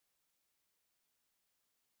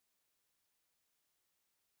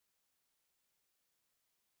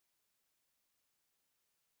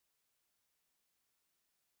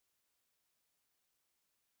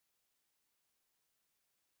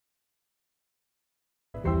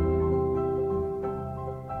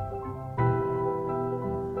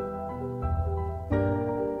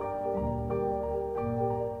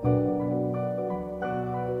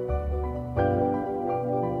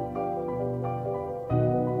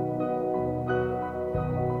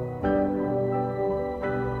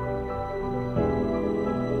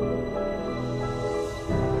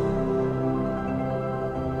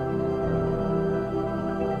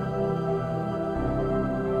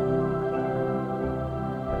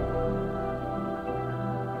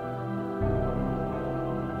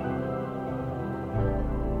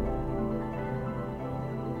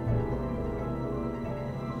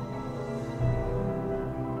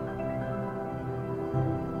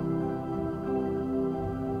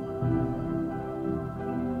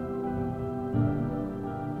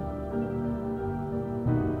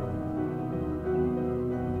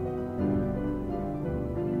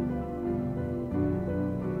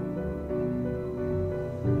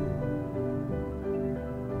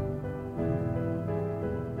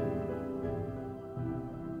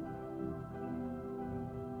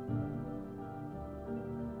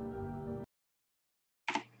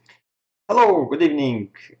Hello, good evening,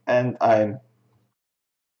 and I'm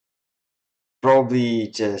probably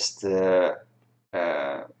just uh,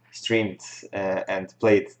 streamed and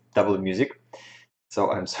played double music,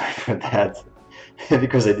 so I'm sorry for that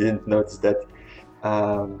because I didn't notice that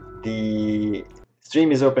the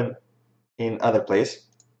stream is open in other place.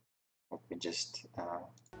 Let me just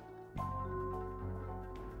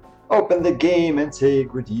open the game and say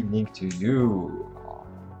good evening to you.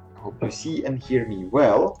 Hope you see and hear me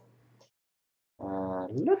well.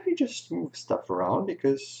 Let me just move stuff around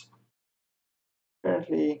because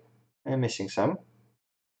apparently I'm missing some.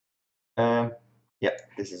 Um, yeah,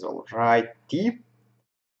 this is all right. Deep,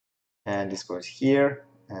 and this goes here,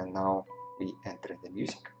 and now we enter the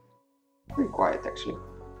music. Pretty quiet actually.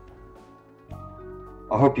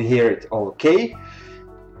 I hope you hear it all okay.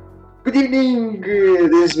 Good evening,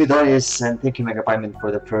 this is me Donis, and thank you Megapayment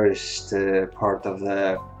for the first part of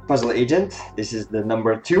the puzzle agent. This is the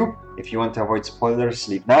number 2. If you want to avoid spoilers,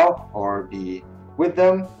 leave now or be with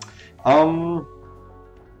them. Hello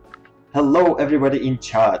everybody in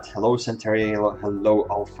chat. Hello Centari, hello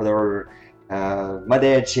Alfredor,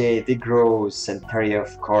 Madece, Digro, Centari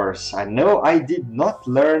of course. I know I did not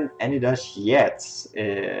learn any Dutch yet.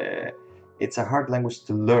 It's a hard language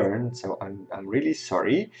to learn, so I'm really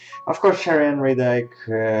sorry. Of course, Sharon, Radek,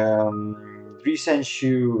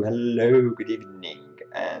 Risenshu, hello, good evening.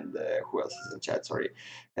 And who else is in chat? Sorry.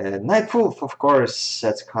 Nightwolf, of course,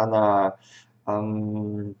 Satkana,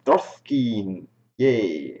 Dorfkin,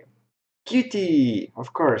 yay. Cutie,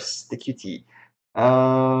 of course, the cutie.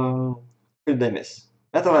 Who did I miss?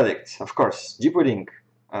 Metal Addict, of course. G-Pudding,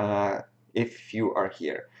 if you are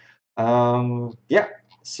here. Yeah,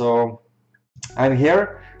 so I'm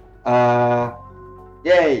here.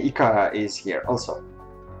 Yay, Ika is here also.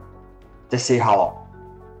 Just say hello.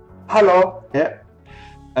 Hello, yeah.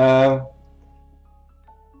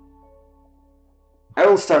 I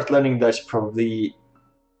will start learning Dutch probably,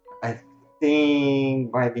 I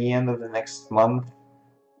think, by the end of the next month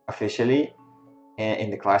officially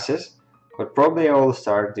in the classes, but probably I will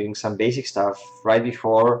start doing some basic stuff right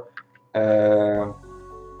before I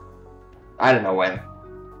don't know when,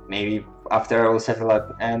 maybe after I will settle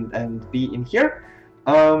up and be in here.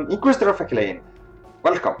 Inquisitor of Aquilane,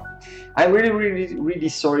 welcome. I'm really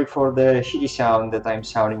sorry for the shitty sound that I'm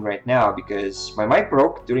sounding right now because my mic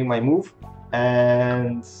broke during my move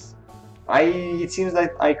and it seems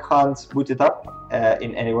like I can't boot it up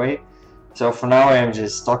in any way. So for now I am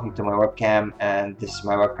just talking to my webcam, and this is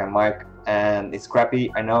my webcam mic, and it's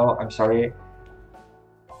crappy, I know, I'm sorry.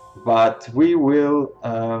 But we will,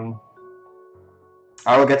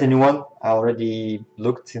 I will get a new one. I already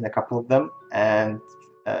looked in a couple of them, and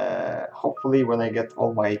hopefully when I get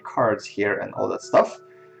all my cards here and all that stuff,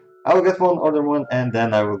 I will get one, order one, and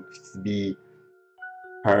then I will be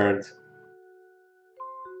heard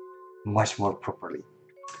much more properly.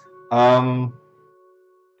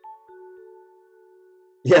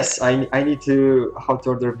 Yes, I need to how to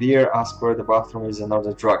order beer, ask where the bathroom is, and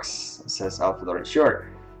order drugs, says Alfredor. Sure.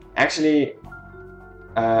 Actually,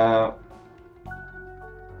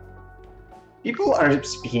 people are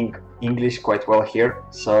speaking English quite well here,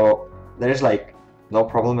 so there's like no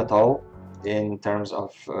problem at all in terms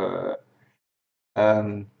of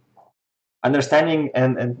understanding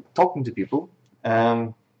and talking to people.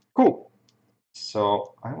 Cool.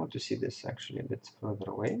 So I want to see this actually a bit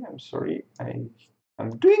further away. I'm sorry.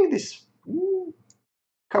 I'm doing this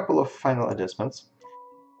couple of final adjustments.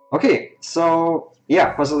 Okay, so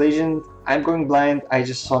yeah, Puzzle Agent. I'm going blind. I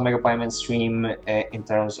just saw Megapayman stream in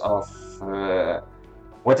terms of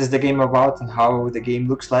what is the game about and how the game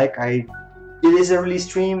looks like. It is a release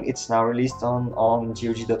stream. It's now released on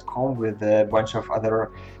GOG.com with a bunch of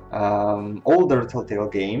other older Telltale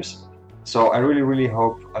games. So I really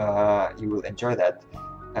hope you will enjoy that.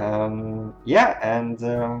 Yeah, and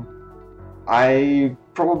I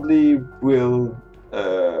probably will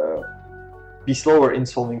be slower in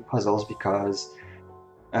solving puzzles because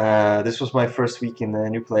this was my first week in a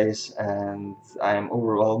new place and I am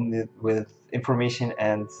overwhelmed with information,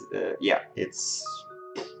 and yeah,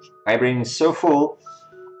 my brain is so full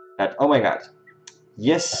that, oh my god.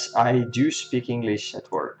 Yes, I do speak English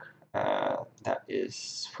at work. That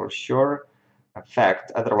is for sure a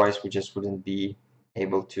fact. Otherwise, we just wouldn't be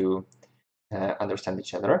able to understand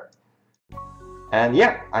each other. And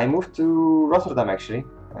yeah, I moved to Rotterdam actually.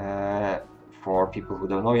 For people who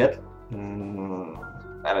don't know yet,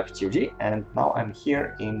 I left GOG and now I'm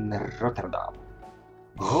here in Rotterdam.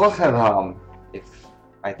 Rotterdam, if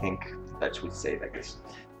I think Dutch would say like this.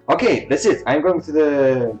 Okay, that's it. I'm going to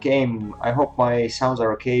the game. I hope my sounds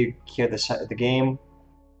are okay. Hear the game,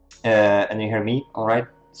 and you hear me. All right.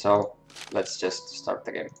 So let's just start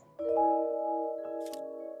the game.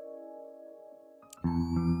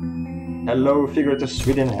 Hello, Figurative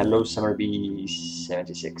Sweden. Hello,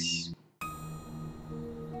 SummerB76.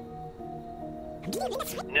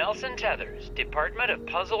 Nelson Tethers, Department of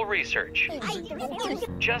Puzzle Research.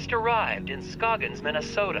 Just arrived in Scoggins,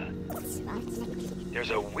 Minnesota.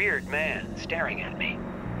 There's a weird man staring at me.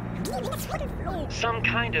 Some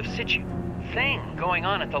kind of thing going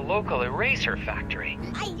on at the local eraser factory.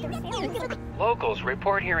 Locals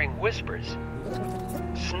report hearing whispers.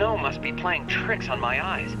 Snow must be playing tricks on my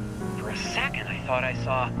eyes. For a second, I thought I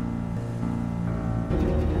saw...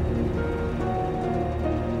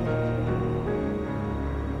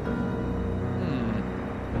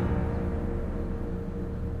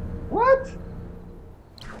 What?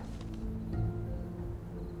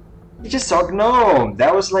 You just saw GNOME!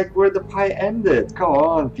 That was like where the pie ended. Come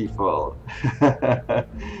on, people.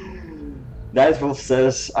 Nightwolf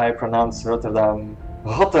says I pronounce Rotterdam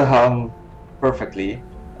perfectly.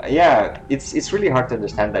 Yeah, it's really hard to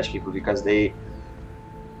understand Dutch people because they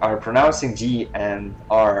are pronouncing G and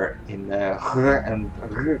R in and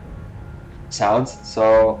sounds.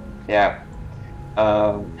 So yeah.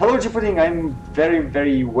 Hello, Pudding. I'm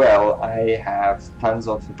very well. I have tons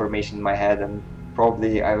of information in my head, and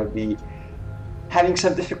probably I will be having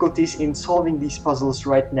some difficulties in solving these puzzles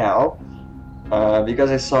right now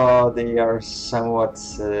because I saw they are somewhat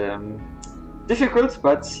difficult.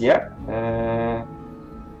 But yeah,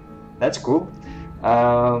 that's cool.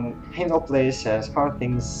 Handle Place says, how are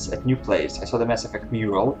things at New Place? I saw the Mass Effect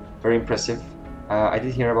mural, very impressive. I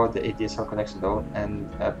did hear about the ADSL connection though,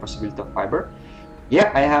 and possibility of fiber.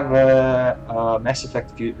 Yeah, I have a Mass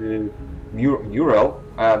Effect mural.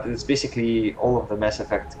 It's basically all of the Mass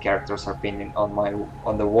Effect characters are painted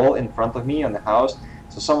on the wall in front of me on the house.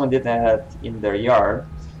 So someone did that in their yard.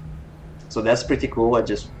 So that's pretty cool. I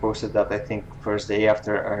just posted that I think first day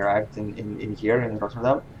after I arrived in here in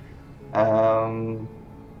Rotterdam.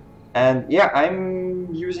 And yeah, I'm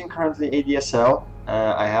using currently ADSL.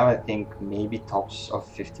 I have I think maybe tops of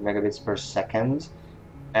 50 megabits per second.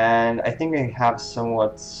 And I think I have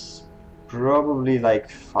somewhat, probably like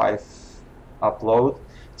 5 upload.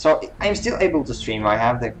 So I'm still able to stream. I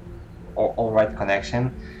have the alright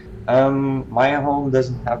connection. My home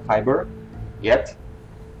doesn't have fiber yet,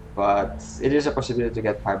 but it is a possibility to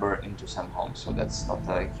get fiber into some homes, so that's not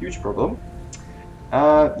a huge problem.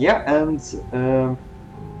 Yeah, and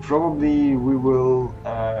probably we will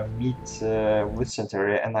meet with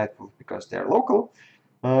Centauria and Nightwolf because they're local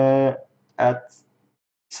at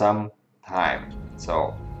some time.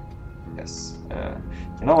 So yes,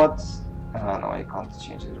 you know what? No, I can't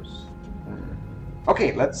change it.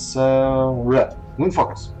 Okay, let's moon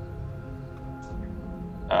focus.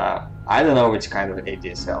 I don't know which kind of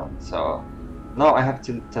ADSL, so no, I have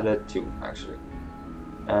to tell it too actually.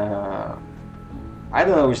 I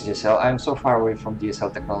don't know which DSL. I'm so far away from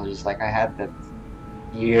DSL technologies. Like I had that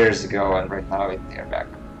years ago, and right now they're back.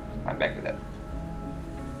 I'm back with that.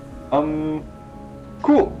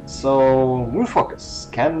 Cool. So moon focus.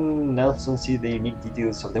 Can Nelson see the unique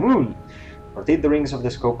details of the moon? Rotate the rings of the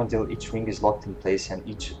scope until each ring is locked in place and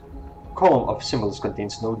each column of symbols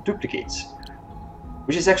contains no duplicates.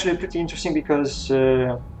 Which is actually pretty interesting because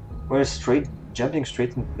we're jumping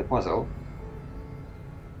straight into the puzzle.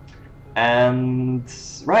 And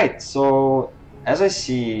right, so as I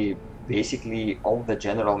see, basically all the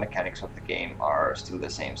general mechanics of the game are still the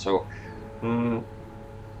same. So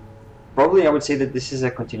probably I would say that this is a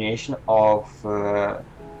continuation of the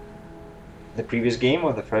previous game,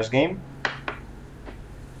 or the first game.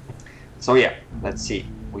 So yeah, let's see.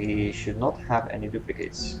 We should not have any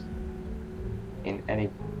duplicates in any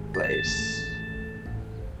place.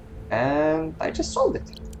 And I just solved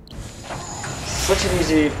it. Such an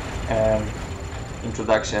easy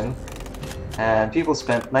introduction, and people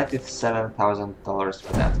spent $97,000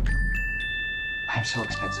 for that. I'm so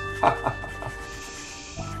expensive.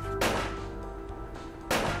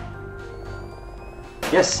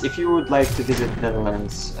 Yes, if you would like to visit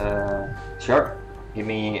Netherlands, sure, give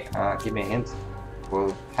me a hint.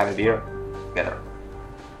 We'll have a beer together.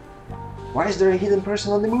 Why is there a hidden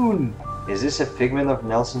person on the moon? Is this a figment of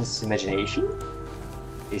Nelson's imagination?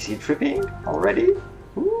 Is he tripping already?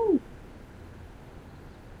 Ooh.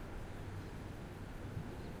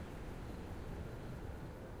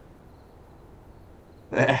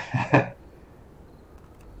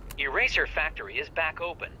 Eraser Factory is back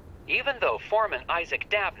open, even though Foreman Isaac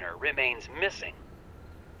Davner remains missing.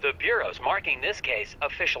 The Bureau's marking this case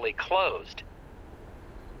officially closed.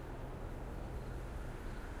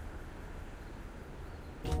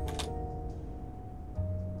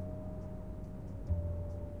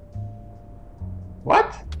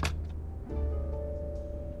 What?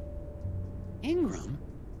 Ingram?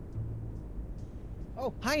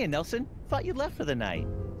 Oh, hiya, Nelson. Thought you'd left for the night.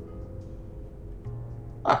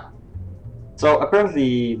 Ah. So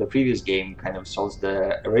apparently the previous game kind of solves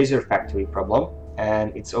the eraser factory problem,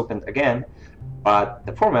 and it's opened again, but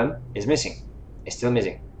the foreman is missing. Is still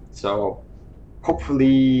missing. So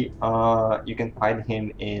hopefully you can find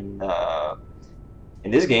him in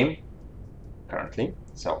this game currently.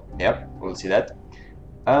 So yeah, we'll see that.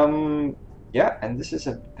 Yeah, and this is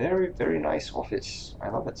a very nice office. I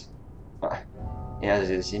love it. He has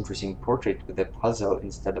this interesting portrait with a puzzle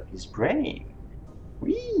instead of his brain.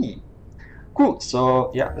 Whee! Cool.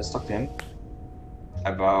 So yeah, let's talk to him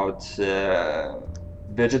about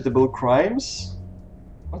vegetable crimes.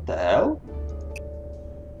 What the hell?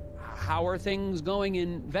 How are things going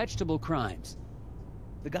in vegetable crimes?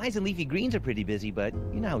 The guys in leafy greens are pretty busy, but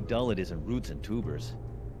you know how dull it is in roots and tubers.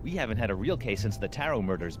 We haven't had a real case since the Taro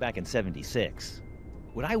murders back in '76.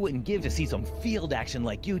 What I wouldn't give to see some field action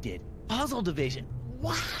like you did. Puzzle division.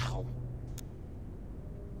 Wow!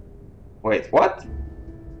 Wait, what?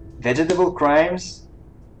 Vegetable crimes?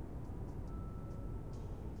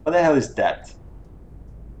 What the hell is that?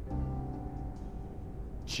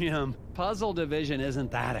 Jim, puzzle division isn't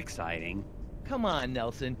that exciting. Come on,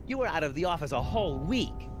 Nelson. You were out of the office a whole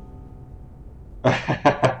week.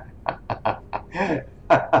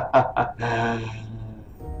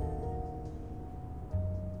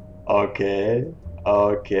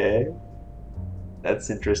 Okay. That's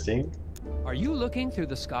interesting. Are you looking through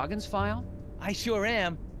the Scoggins file? I sure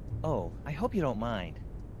am. Oh, I hope you don't mind.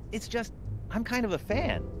 It's just, I'm kind of a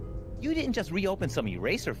fan. You didn't just reopen some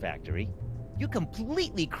eraser factory. You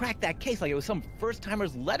completely cracked that case like it was some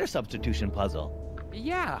first-timer's letter substitution puzzle.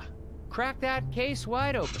 Yeah. Crack that case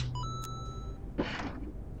wide open.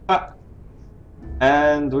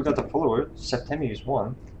 And we got a follower,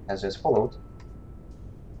 Septemius1, has just followed.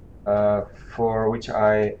 For which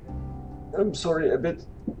I'm sorry a bit.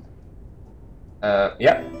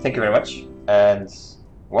 Yeah, thank you very much. And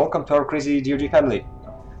welcome to our crazy GOG family.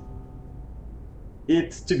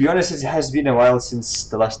 To be honest, it has been a while since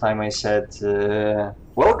the last time I said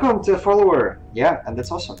welcome to a follower. Yeah, and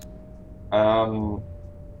that's awesome.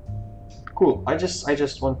 Cool. I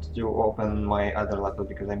just wanted to open my other laptop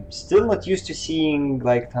because I'm still not used to seeing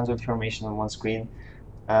like tons of information on one screen,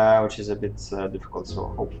 which is a bit difficult. So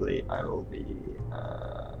hopefully I will be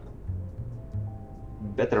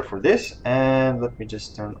better for this. And let me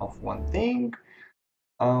just turn off one thing.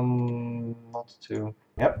 Not to.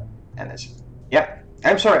 Yep. And that's it. Yeah,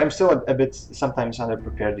 I'm sorry, I'm still a bit sometimes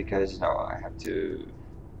underprepared because, you know, I have to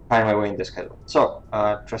find my way in the schedule. So,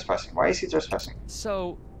 trespassing. Why is he trespassing?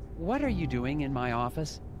 So, what are you doing in my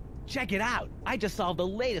office? Check it out! I just solved the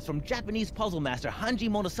latest from Japanese puzzle master Hanji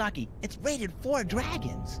Monosaki. It's rated 4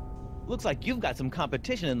 dragons. Looks like you've got some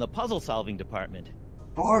competition in the puzzle-solving department.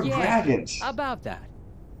 4 dragons! About that.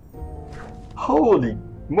 Holy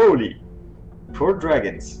moly! 4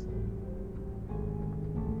 dragons.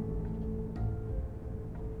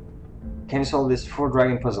 Can you solve this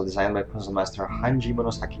 4-dragon puzzle designed by puzzle master Hanji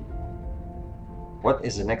Monosaki? What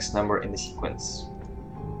is the next number in the sequence?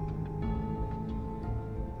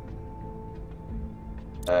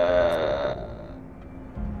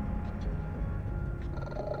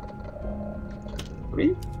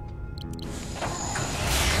 3?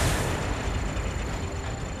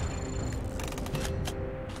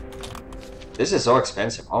 This is so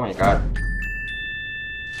expensive, oh my god.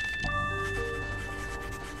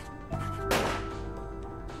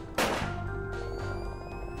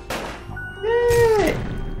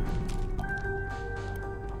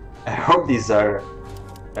 I hope these are.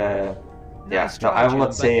 Yeah, no, I will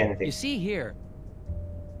not say anything. You see here.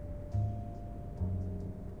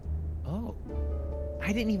 Oh,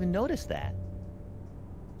 I didn't even notice that.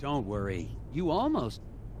 Don't worry, you almost.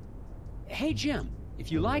 Hey Jim,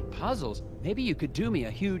 if you like puzzles, maybe you could do me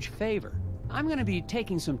a huge favor. I'm gonna be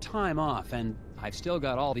taking some time off, and I've still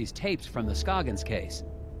got all these tapes from the Scoggins case.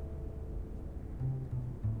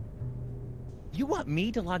 You want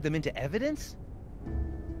me to log them into evidence?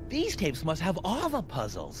 These tapes must have all the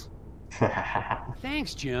puzzles.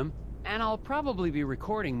 Thanks, Jim. And I'll probably be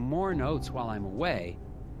recording more notes while I'm away.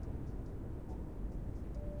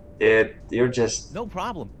 You're just... No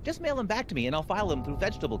problem. Just mail them back to me and I'll file them through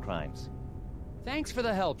vegetable crimes. Thanks for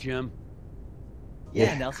the help, Jim.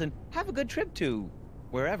 Yeah, Nelson. Have a good trip to...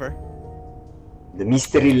 wherever. The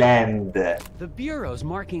Mystery Land. The Bureau's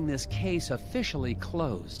marking this case officially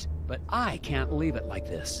closed, but I can't leave it like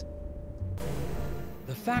this.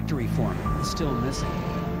 The factory foreman is still missing.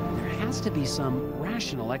 There has to be some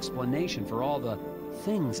rational explanation for all the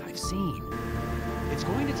things I've seen. It's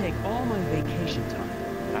going to take all my vacation time,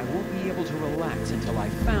 but I won't be able to relax until I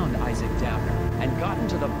found Isaac Downer and gotten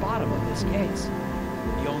to the bottom of this case.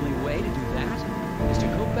 The only way to do that is to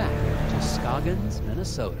go back to Scoggins,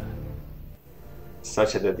 Minnesota.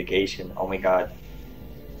 Such a dedication, oh my god.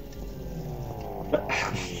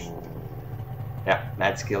 Yeah,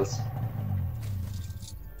 mad skills.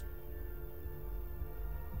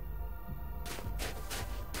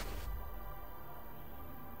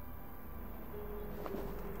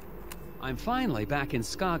 I'm finally back in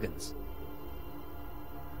Scoggins.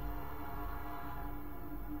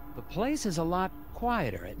 The place is a lot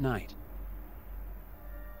quieter at night.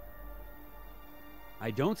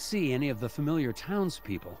 I don't see any of the familiar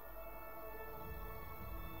townspeople.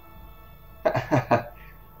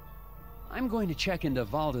 I'm going to check into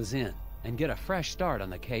Valda's Inn and get a fresh start on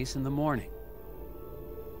the case in the morning.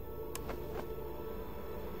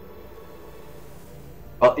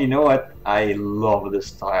 Well, you know what? I love the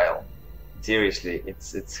style. Seriously,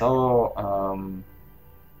 it's so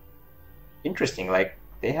interesting. Like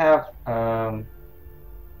they have, you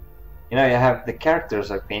know, you have the characters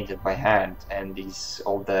are painted by hand, and these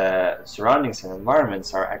all the surroundings and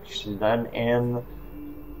environments are actually done in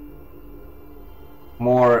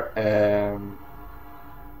more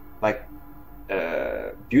like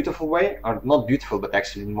beautiful way, or not beautiful, but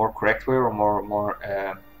actually more correct way, or more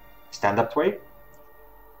stand-up way.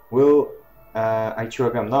 Will I chew a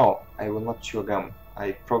gum? No, I will not chew a gum.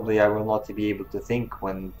 I will not be able to think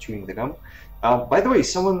when chewing the gum. By the way,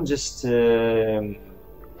 someone just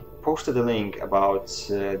posted a link about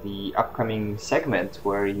the upcoming segment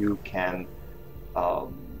where you can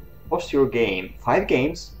post your game, 5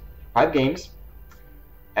 games,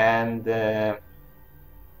 and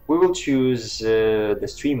we will choose the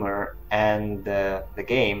streamer and the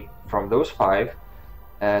game from those 5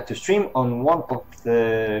 to stream on one of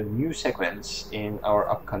the new segments in our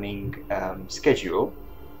upcoming schedule.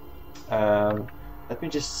 Let me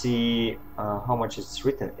just see how much is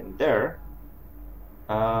written in there.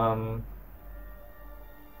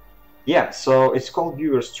 Yeah, so it's called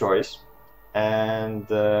Viewer's Choice, and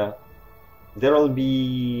there will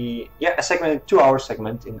be a segment, 2-hour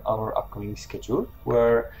segment in our upcoming schedule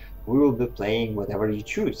where we will be playing whatever you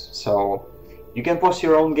choose. So you can post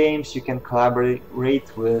your own games, you can collaborate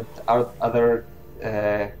with other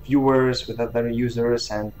viewers, with other users,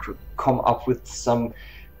 and come up with some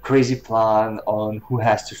crazy plan on who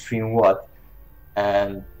has to stream what.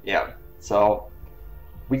 And yeah, so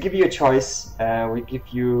we give you a choice. We give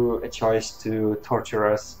you a choice to torture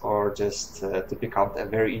us or just to pick out a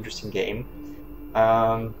very interesting game.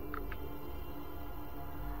 On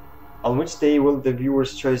which day will the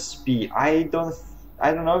viewer's choice be? I don't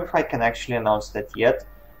know if I can actually announce that yet.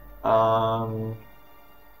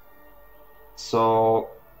 So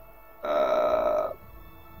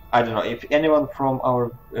I don't know if anyone from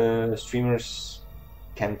our streamers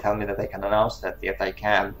can tell me that I can announce that yet. I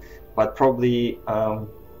can, but probably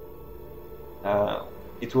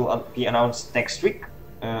it will be announced next week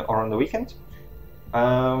or on the weekend.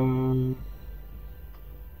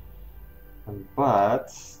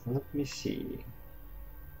 But let me see.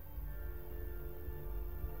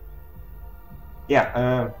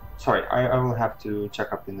 Yeah, sorry, I will have to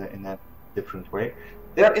check up in a different way.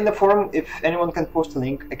 There in the forum, if anyone can post a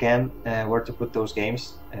link again where to put those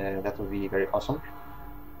games, that would be very awesome.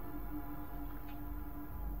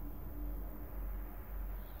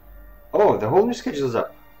 Oh, the whole new schedule is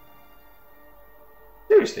up.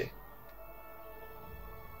 Seriously?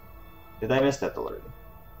 Did I miss that already?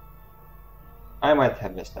 I might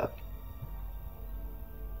have missed that.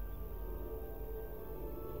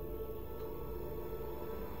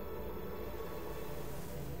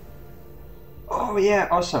 Oh yeah,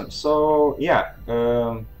 awesome. So yeah,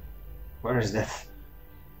 where is that?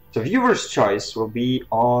 So viewer's choice will be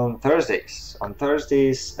on Thursdays. On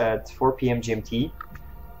Thursdays at 4 p.m. GMT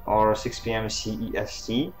or 6 p.m.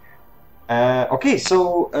 CEST. Okay,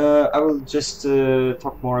 so I will just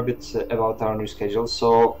talk more a bit about our new schedule.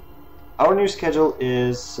 So our new schedule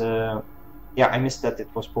is, yeah, I missed that it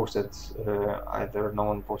was posted. Either no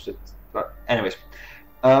one posted, but anyways.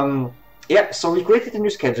 Yeah, so we created a new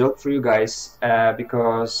schedule for you guys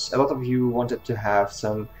because a lot of you wanted to have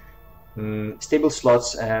some stable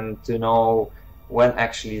slots and to know when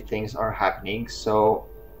actually things are happening. So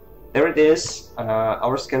there it is.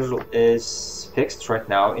 Our schedule is fixed right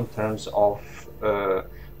now in terms of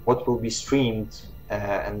what will be streamed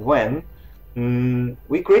and when.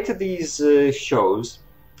 We created these shows,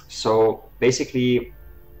 so basically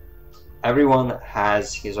everyone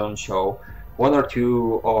has his own show, 1 or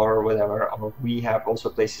 2 or whatever, or we have also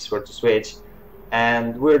places where to switch,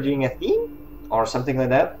 and we're doing a theme or something like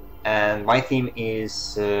that. And my theme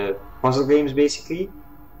is puzzle games basically,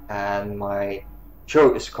 and my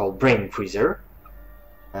show is called Brain Freezer.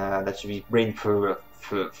 That should be Brain Freezer.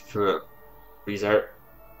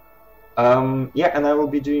 Yeah, and I will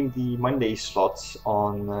be doing the Monday slots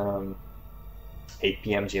on 8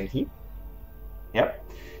 p.m. GMT. Yep,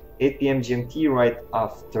 8 p.m. GMT, right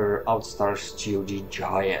after Outstars GOG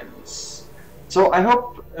Giants. So I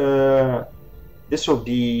hope this will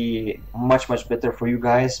be much better for you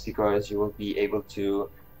guys, because you will be able to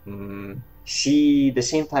see the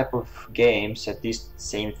same type of games, at least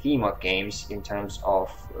same theme of games in terms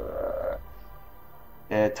of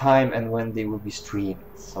time and when they will be streamed.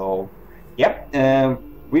 So yeah,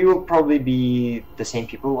 we will probably be the same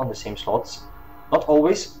people on the same slots. Not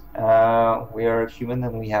always. We are human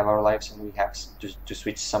and we have our lives and we have to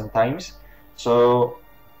switch sometimes. So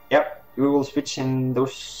yeah, we will switch in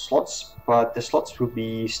those slots, but the slots will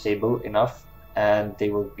be stable enough and they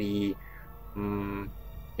will be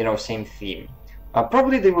same theme.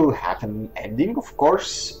 Probably they will have an ending, of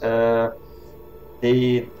course.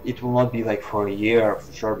 It will not be like for a year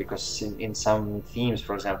for sure, because in some themes,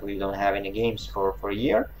 for example, you don't have any games for a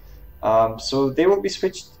year. So they will be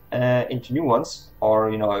switched into new ones,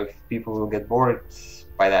 or if people will get bored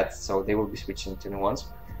by that, so they will be switched into new ones.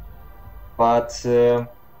 But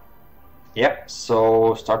yeah,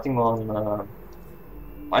 so starting on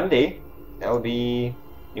Monday, there will be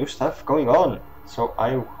new stuff going on. So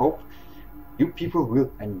I hope you people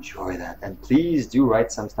will enjoy that, and please do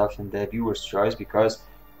write some stuff in the viewer's choice, because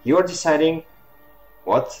you're deciding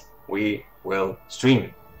what we will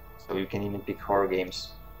stream. So you can even pick horror games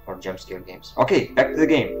or jump scare games. Okay, back to the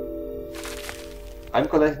game. I'm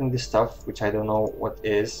collecting this stuff, which I don't know what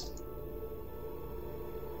is.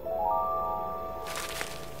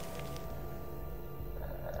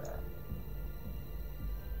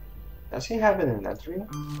 Does he have an inventory?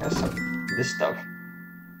 Yes, this stuff.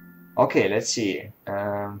 Okay, let's see.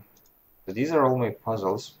 So these are all my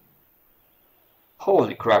puzzles.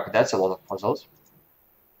 Holy crap, that's a lot of puzzles.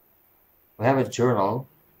 We have a journal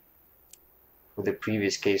with the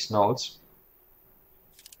previous case notes.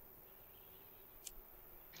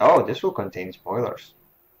 Oh, this will contain spoilers.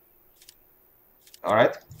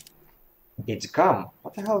 Alright. It's gum.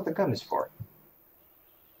 What the hell the gum is for?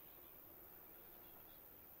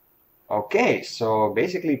 Okay, so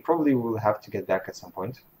basically probably we'll have to get back at some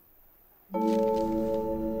point.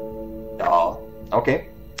 Oh, okay.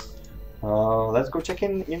 Let's go check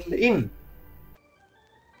in the inn.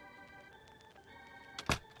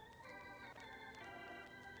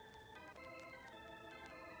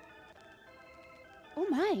 Oh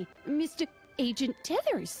my, Mr. Agent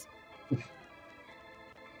Tethers.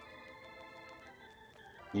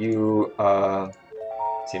 You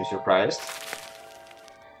seem surprised.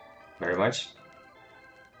 Very much.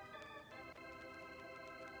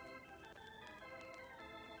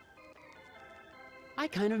 I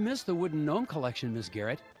kind of miss the wooden gnome collection, Miss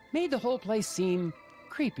Garrett. Made the whole place seem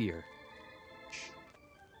creepier.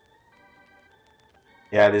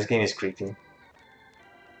 Yeah, this game is creepy.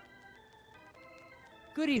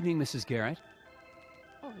 Good evening, Mrs. Garrett.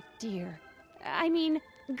 Oh dear. I mean,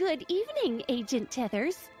 good evening, Agent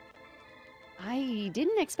Tethers. I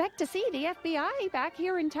didn't expect to see the FBI back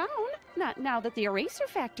here in town. Not now that the eraser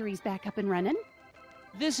factory's back up and running.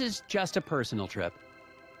 This is just a personal trip.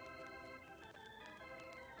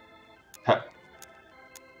 Huh.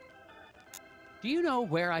 Do you know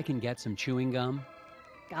where I can get some chewing gum?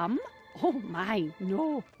 Gum? Oh my,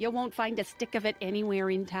 no. You won't find a stick of it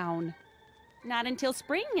anywhere in town. Not until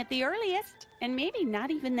spring at the earliest, and maybe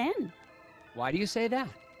not even then. Why do you say that?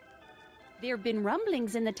 There have been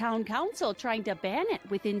rumblings in the town council trying to ban it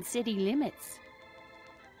within city limits.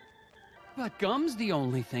 But gum's the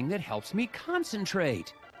only thing that helps me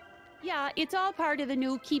concentrate. Yeah, it's all part of the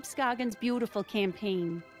new Keep Scoggins Beautiful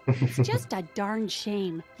campaign. It's just a darn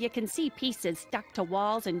shame. You can see pieces stuck to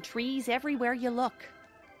walls and trees everywhere you look.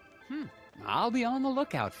 I'll be on the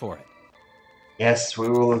lookout for it. Yes, we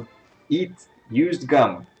will eat used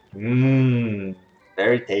gum. Mmm,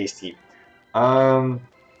 very tasty.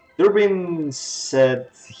 Durbin said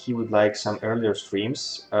he would like some earlier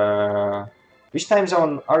streams. Which time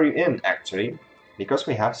zone are you in, actually? Because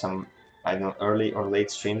we have some, I don't know, early or late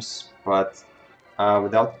streams, but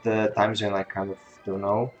without the time zone, I kind of don't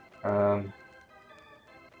know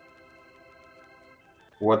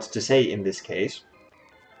what to say in this case.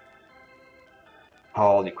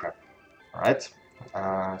 Holy crap. Alright.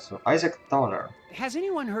 So Isaac Downer. Has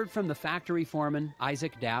anyone heard from the factory foreman,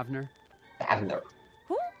 Isaac Davner? Davner.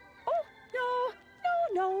 Who?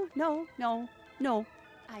 Oh, no.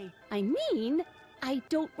 I mean, I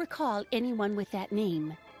don't recall anyone with that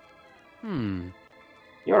name.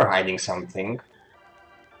 You're hiding something.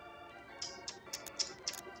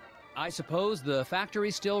 I suppose the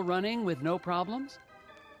factory's still running with no problems?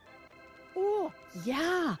 Oh,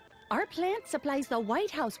 yeah. Our plant supplies the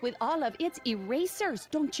White House with all of its erasers,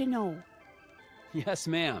 don't you know? Yes,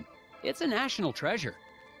 ma'am. It's a national treasure.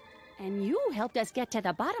 And you helped us get to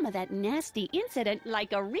the bottom of that nasty incident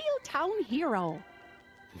like a real town hero.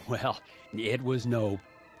 Well, it was no...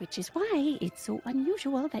 Which is why it's so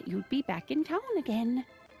unusual that you'd be back in town again.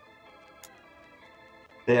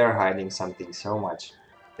 They're hiding something so much.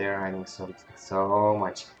 They're hiding something so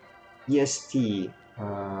much. EST.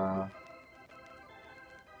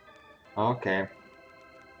 Okay.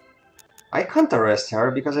 I can't arrest her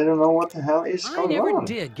because I don't know what the hell is I going never on.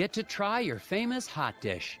 did get to try your famous hot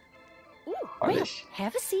dish. Ooh, Hot well, dish.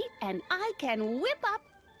 have a seat and I can whip up.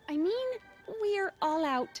 I mean, we're all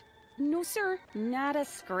out. No, sir, not a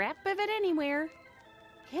scrap of it anywhere.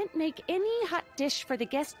 Can't make any hot dish for the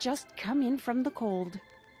guests just come in from the cold.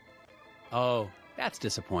 Oh, that's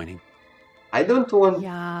disappointing. I don't want.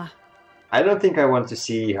 Yeah. I don't think I want to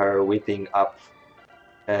see her whipping up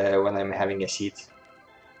when I'm having a seat.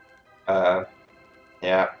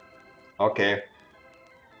 Yeah. Okay.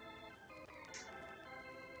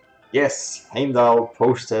 Yes, Heimdall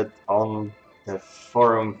posted on the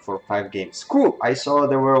forum for 5 games. Cool! I saw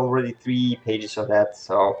there were already 3 pages of that,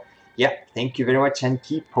 so yeah, thank you very much and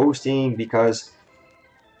keep posting because,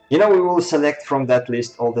 you know, we will select from that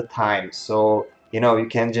list all the time. So, you know, you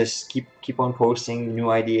can just keep on posting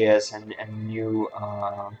new ideas and new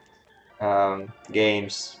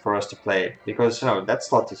games for us to play because, you know, that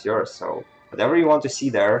slot is yours. So whatever you want to see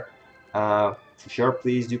there, for sure,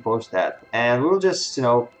 please do post that. And we'll just, you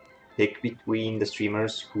know, pick between the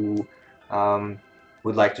streamers who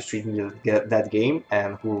would like to stream that game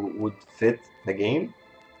and who would fit the game.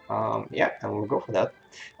 Yeah, and we'll go for that.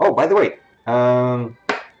 Oh, by the way,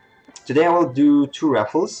 today I will do 2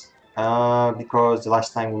 raffles because the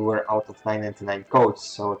last time we were out of 999 codes.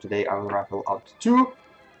 So today I will raffle out 2.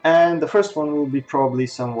 And the first one will be probably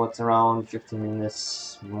somewhat around 15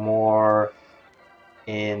 minutes more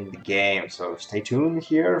in the game. So stay tuned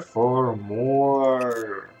here for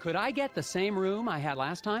more. Could I get the same room I had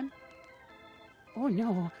last time? Oh,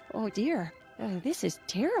 no. Oh, dear. This is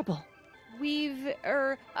terrible.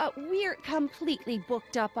 We're completely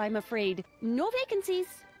booked up, I'm afraid. No vacancies.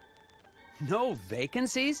 No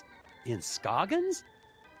vacancies? In Scoggins?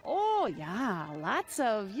 Oh, yeah. Lots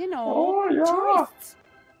of, you know, Oh, yeah. tourists.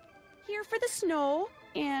 Here for the snow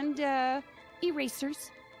and,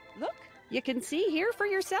 erasers. Look, you can see here for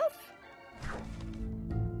yourself.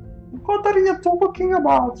 What are you talking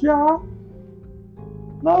about, yeah?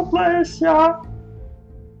 No place, yeah?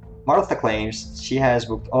 Martha claims she has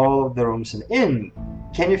booked all of the rooms in the inn.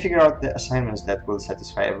 Can you figure out the assignments that will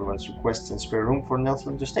satisfy everyone's requests and spare room for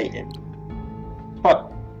Nelson to stay in?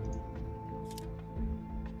 What?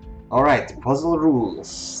 Alright, puzzle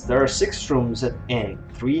rules. There are 6 rooms at inn,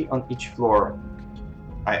 3 on each floor.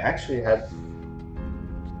 I actually had...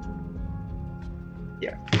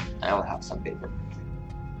 Yeah, I'll have some paper.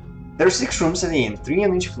 There are 6 rooms at the inn, 3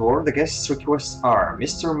 on each floor. The guests' requests are: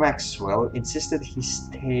 Mr. Maxwell insisted he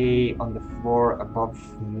stay on the floor above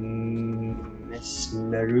Miss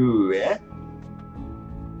LaRue,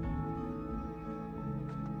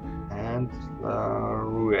 and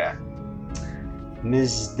LaRue.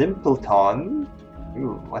 Miss Dimpleton,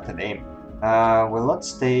 ooh, what a name, will not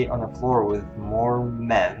stay on a floor with more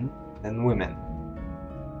men than women.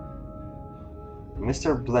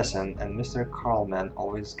 Mr. Blesson and Mr. Carlman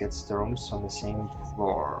always gets the rooms on the same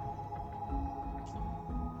floor.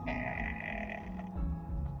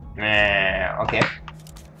 Okay.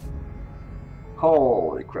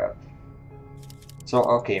 Holy crap. So,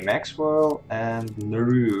 okay, Maxwell and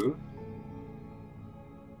LaRue.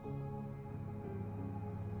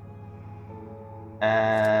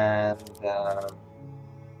 And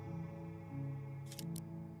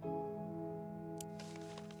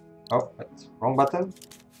oh, wait, wrong button.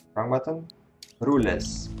 Wrong button.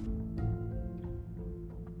 Rules.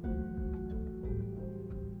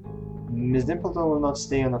 Miss Dimpleton will not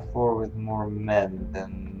stay on the floor with more men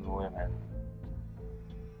than women.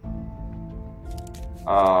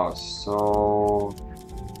 Oh, so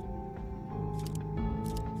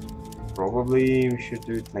probably we should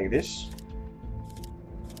do it like this.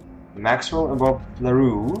 Maxwell above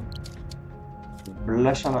LaRue,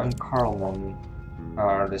 Blesson and Carlman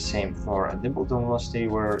are the same floor, and Dimpleton will stay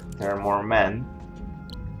where there are more men.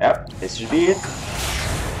 Yep, this should be it.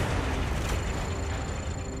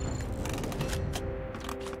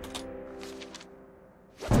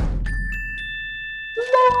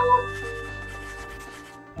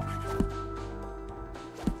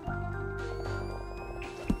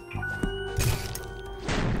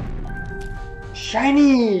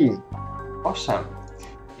 shiny! Awesome.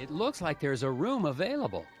 It looks like there's a room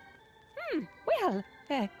available. Well,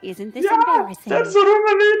 isn't this Yeah, embarrassing? that's a room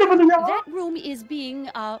available, yeah. That room is being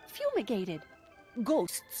fumigated.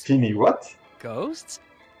 Ghosts. Fini, what? Ghosts?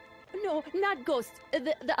 No, not ghosts.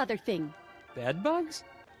 The other thing. Bedbugs?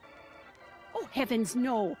 Oh, heavens,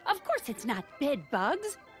 no. Of course it's not bed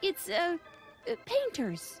bugs. It's,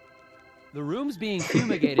 painters. The room's being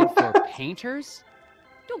fumigated for painters?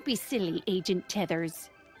 Don't be silly, Agent Tethers.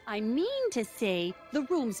 I mean to say the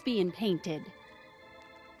room's being painted.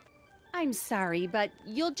 I'm sorry, but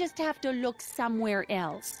you'll just have to look somewhere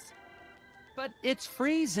else. But it's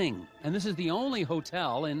freezing, and this is the only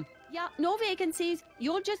hotel in... Yeah, no vacancies.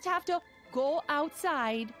 You'll just have to go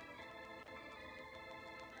outside.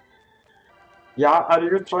 Yeah, are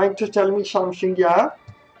you trying to tell me something, yeah?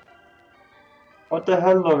 What the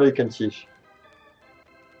hell, no vacancies?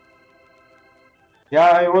 Yeah,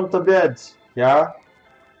 I want a bed, yeah?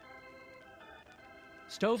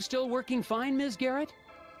 Stove still working fine, Ms. Garrett?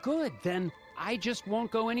 Good, then I just won't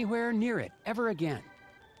go anywhere near it ever again.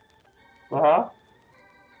 Uh-huh.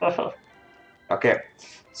 Okay,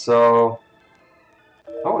 so...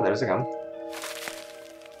 Oh, there's a gun.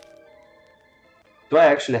 Do I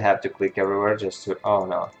actually have to click everywhere just to... Oh,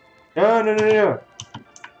 no. No, no, no, no!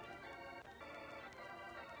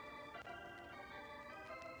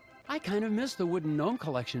 I kind of miss the wooden gnome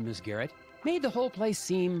collection, Ms. Garrett. Made the whole place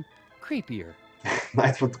seem creepier.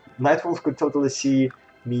 Nightwolf could totally see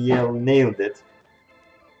me yell, nailed it.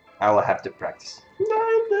 I'll have to practice.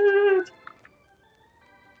 Nailed it!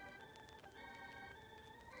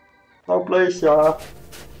 No place, yeah.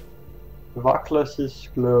 Vaklas is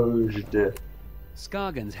closed.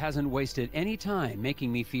 Scoggins hasn't wasted any time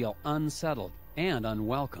making me feel unsettled and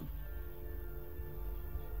unwelcome.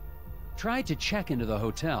 Tried to check into the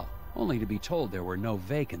hotel, only to be told there were no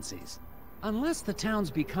vacancies. Unless the town's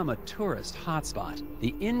become a tourist hotspot,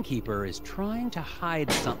 the innkeeper is trying to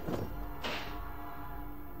hide something.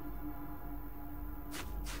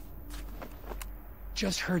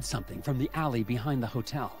 Just heard something from the alley behind the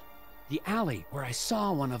hotel. The alley where I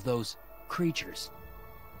saw one of those creatures.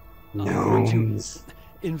 I'm going to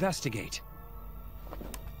investigate.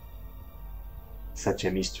 Such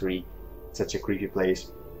a mystery. Such a creepy place.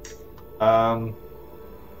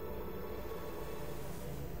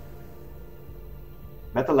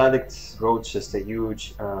 Metal Addict wrote just a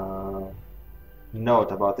huge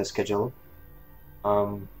note about the schedule.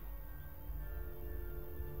 But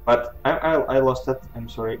I lost it. I'm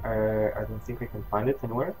sorry. I don't think I can find it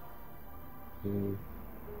anywhere.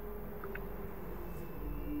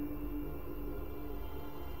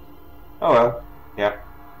 Oh well. Yeah.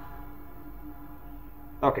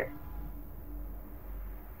 Okay.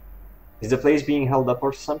 Is the place being held up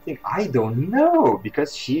or something? I don't know,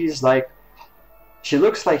 because she's like... She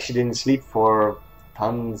looks like she didn't sleep for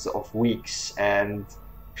tons of weeks, and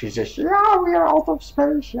she's just, yeah, we are out of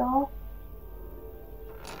space, yeah.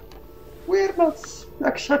 We're not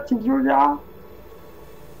accepting you, yeah.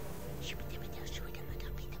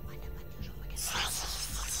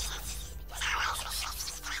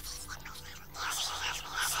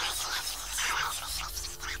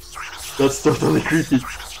 That's totally creepy.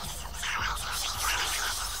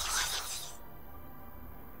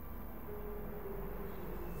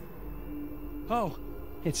 Oh,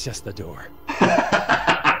 it's just the door.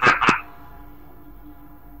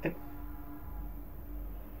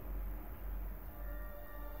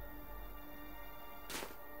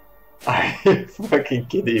 Are you fucking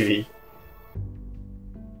kidding me?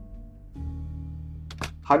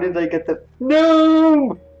 How did I get the...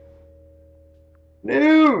 No!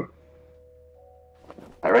 No!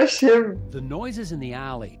 Arrest him! The noises in the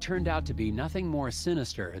alley turned out to be nothing more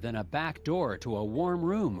sinister than a back door to a warm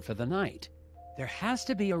room for the night. There has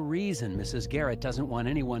to be a reason Mrs. Garrett doesn't want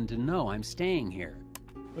anyone to know I'm staying here.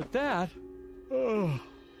 But that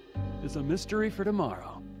is a mystery for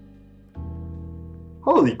tomorrow.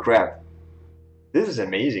 Holy crap. This is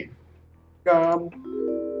amazing.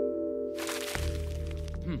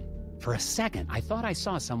 For a second, I thought I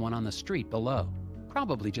saw someone on the street below.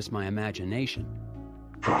 Probably just my imagination.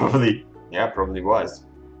 Probably. Yeah, probably was.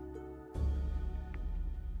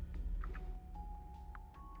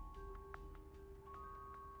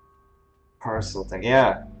 Parcel thing.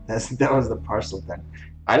 Yeah, that was the parcel thing.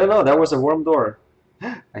 I don't know, that was a warm door.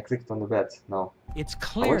 I clicked on the bed. No. It's I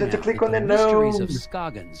clear wanted now to click that on the the mysteries gnome. of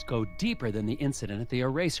Scoggins go deeper than the incident at the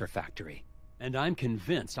eraser factory. And I'm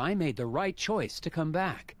convinced I made the right choice to come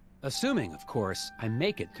back. Assuming, of course, I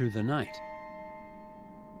make it through the night.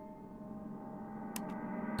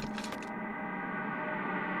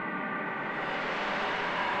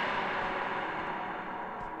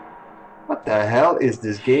 What the hell is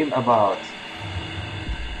this game about?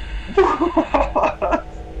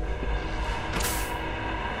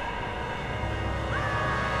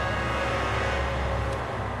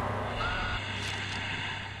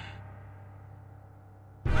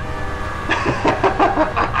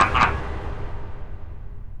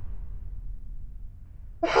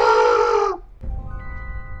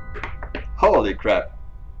 Holy crap.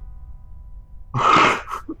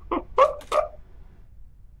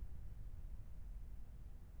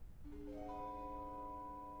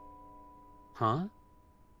 Huh?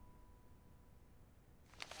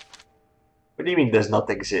 What do you mean does not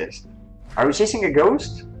exist? Are we chasing a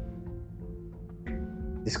ghost?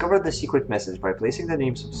 Discover the secret message by placing the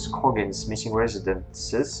names of Scoggins' missing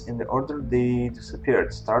residences in the order they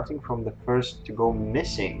disappeared, starting from the first to go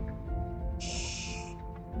missing.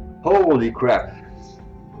 Holy crap.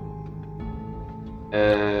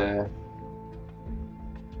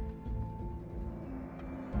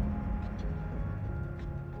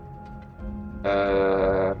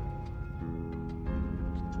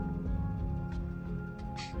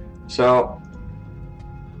 So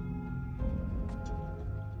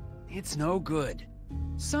It's no good.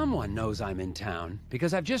 Someone knows I'm in town,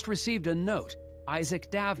 because I've just received a note. Isaac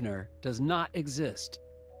Davner does not exist.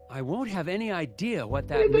 I won't have any idea what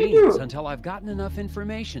that means until I've gotten enough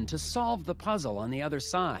information to solve the puzzle on the other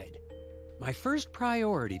side. My first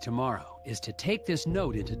priority tomorrow is to take this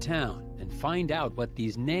note into town and find out what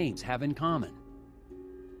these names have in common.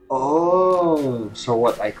 oh, so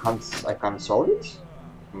what? I can't solve it?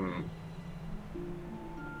 Hmm.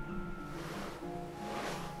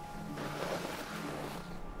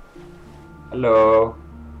 Hello.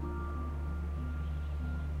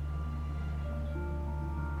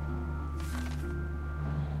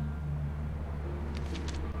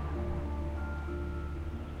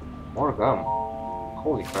 More gum.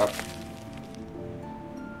 Holy crap.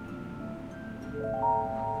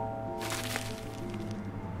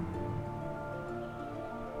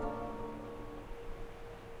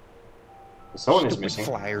 Someone is missing.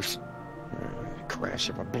 Flyers. Crash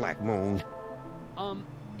of a black moon.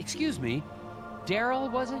 Excuse me.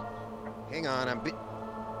 Daryl, was it? Hang on, I'm bit.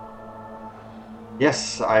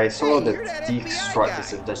 Yes, I saw Hey, that you're that Deek FBI Strut guy.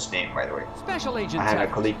 is a Dutch name, by the way. Special Agent I had a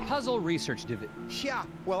Tech, colleague. Puzzle Research Division. Yeah,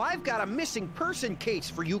 well, I've got a missing person case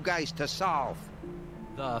for you guys to solve.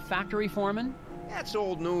 The factory foreman? That's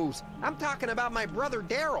old news. I'm talking about my brother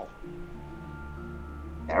Daryl.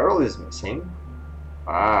 Daryl is missing.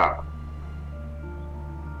 Wow.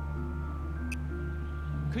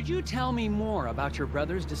 Could you tell me more about your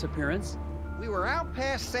brother's disappearance? We were out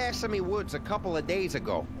past Sesame Woods a couple of days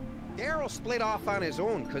ago. Daryl split off on his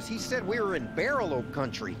own because he said we were in Barrel Oak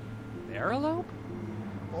country. Barrelope?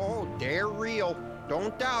 Oh, they're real.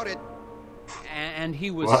 Don't doubt it. And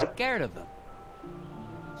he was What? scared of them.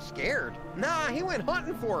 Scared? Nah, he went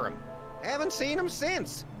hunting for him. Haven't seen him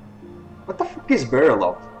since. What the fuck is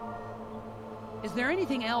Barrel? Is there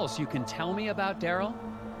anything else you can tell me about Daryl?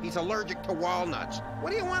 He's allergic to walnuts.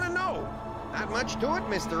 What do you want to know? Not much to it,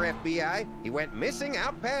 Mr. FBI. He went missing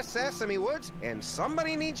out past Sesame Woods, and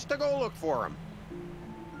somebody needs to go look for him.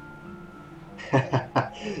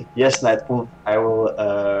 Yes, Nightfall. I will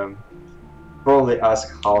probably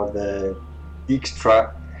ask how the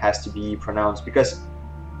Dijkstra has to be pronounced, because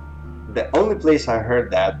the only place I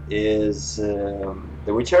heard that is the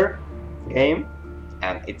Witcher game,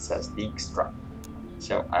 and it says Dijkstra.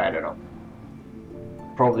 So I don't know.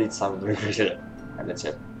 Probably it sounds really good, and that's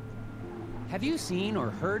it. Have you seen or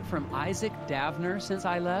heard from Isaac Davner since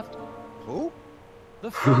I left? Who?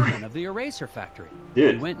 The foreman of the eraser factory.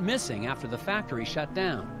 Dude. He went missing after the factory shut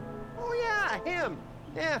down. Oh, yeah, him.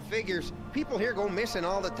 Yeah, figures. People here go missing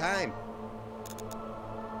all the time.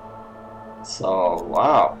 So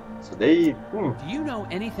wow. So they. Do you know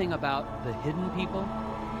anything about the hidden people?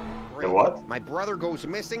 The what? My brother goes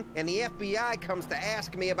missing, and the FBI comes to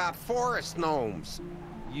ask me about forest gnomes.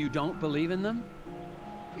 You don't believe in them?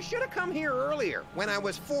 You should have come here earlier, when I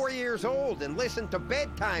was 4 years old, and listened to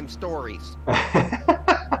bedtime stories.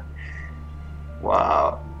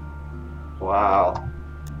 Wow. Wow.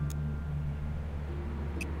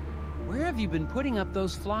 Where have you been putting up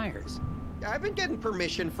those flyers? I've been getting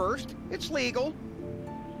permission first. It's legal.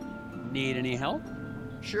 Need any help?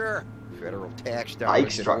 Sure. Federal tax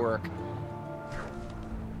dollars at Dijkstra. work.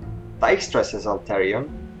 Dijkstra says Altarion.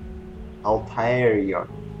 Altarion.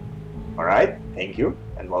 Alright, thank you,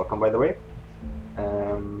 and welcome, by the way.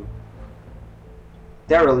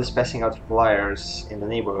 Daryl is passing out flyers in the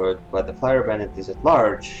neighborhood, but the flyer bandit is at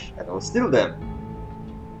large and will steal them.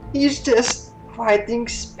 He's just fighting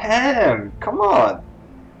spam! Come on!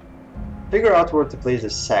 Figure out where to place the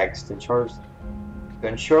sacks to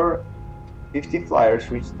ensure 50 flyers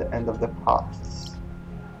reach the end of the paths.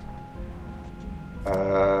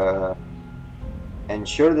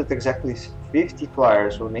 Ensure that exactly 50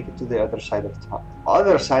 flyers will make it to the other side of town.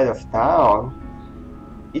 Other side of town?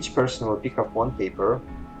 Each person will pick up one paper.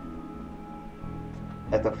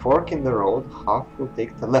 At a fork in the road, half will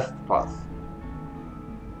take the left path.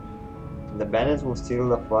 The bandit will steal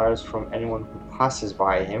the flyers from anyone who passes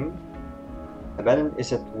by him. The bandit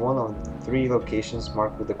is at one of the 3 locations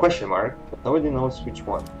marked with a question mark, but nobody knows which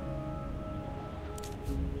one.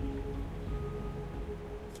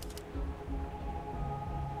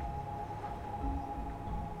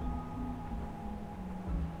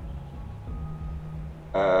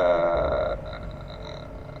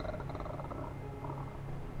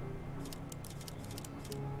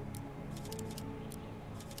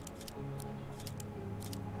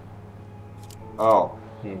 Oh.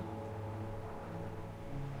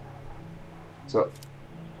 So.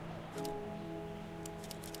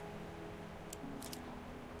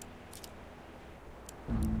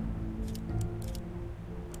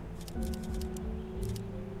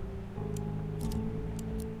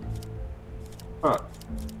 Huh.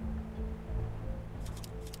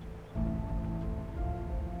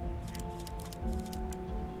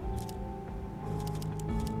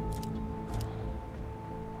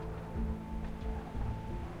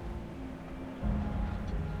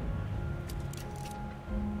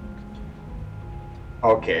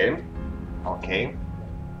 Okay. Okay.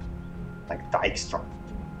 Like Dykstra.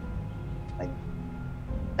 Like,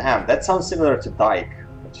 damn, that sounds similar to Dyke,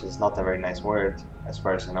 which is not a very nice word, as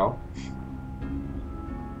far as I know.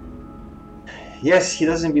 Yes, he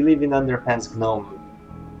doesn't believe in Underpants Gnome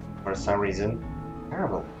for some reason.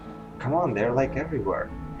 Terrible. Come on, they're like everywhere,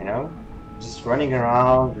 you know? Just running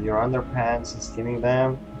around with your underpants and stealing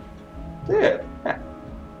them. Dude.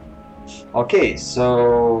 Okay,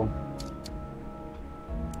 so...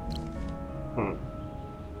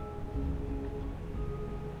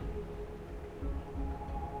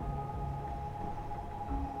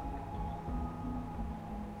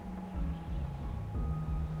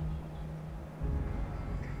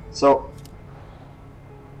 So,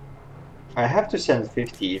 I have to send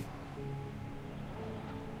 50.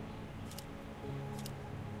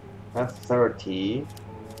 Not 30.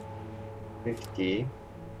 50.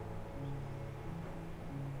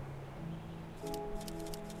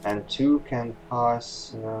 And 2 can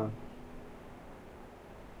pass...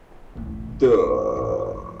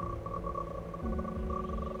 Duh.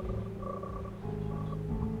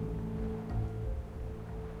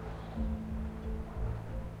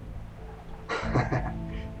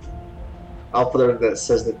 Alpha that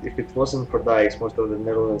says that if it wasn't for dikes, most of the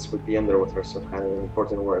Netherlands would be underwater, so kind of an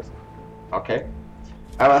important word. Okay.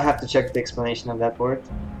 I will have to check the explanation of that word.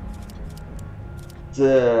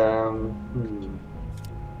 So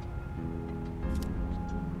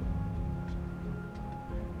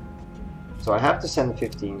I have to send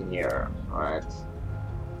 15 here, alright.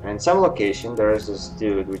 And in some location there is this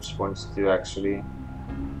dude which wants to actually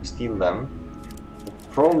steal them.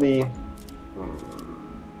 Probably...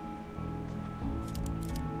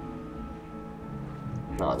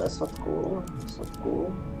 No, that's not cool. That's not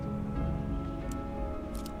cool.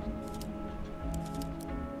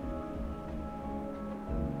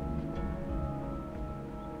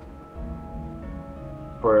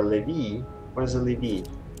 For a levy? What is a levy?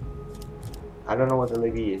 I don't know what a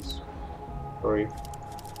levy is. Sorry.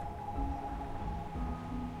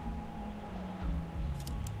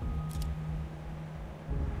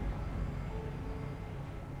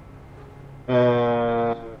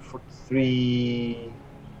 For 3...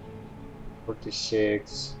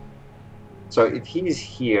 46. So if he's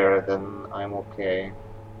here, then I'm okay.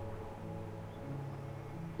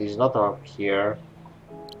 He's not up here.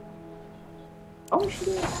 Oh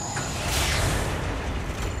shit.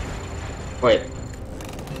 Wait.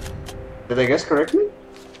 Did I guess correctly?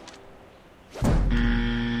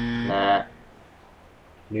 Nah.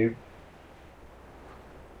 Nope.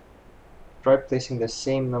 Try placing the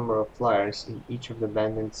same number of flyers in each of the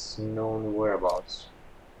bandits' known whereabouts.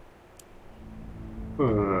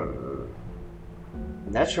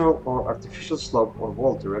 Natural or artificial slope or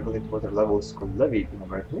wall to regulate water levels is called levee in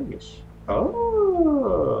American English.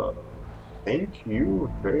 Oh, thank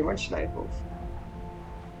you very much, Nightwolf.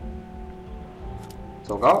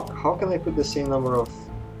 So how can I put the same number of...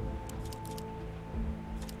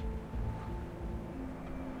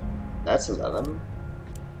 That's 11.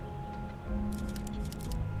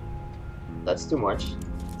 That's too much.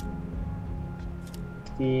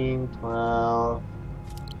 15, 12...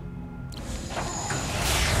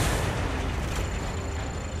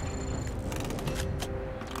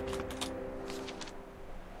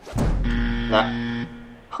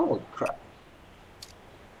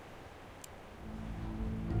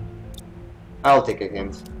 I'll take a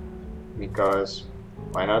hint. Because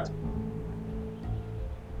why not?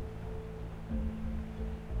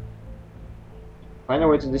 Find a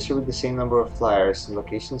way to distribute the same number of flyers in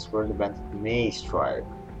locations where the bandit may strike.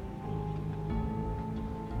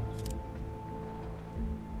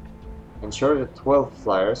 Ensure that 12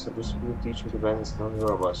 flyers are distributed to each of the bandits known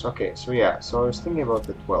robots. Okay, so yeah, so I was thinking about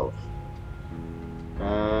the 12.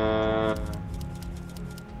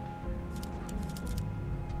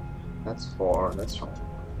 That's 4, that's fine.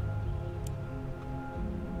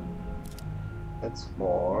 That's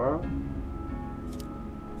 4.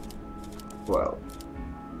 12.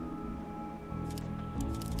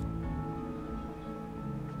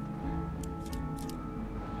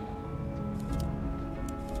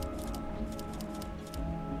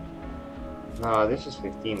 No, this is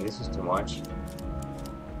 15. This is too much.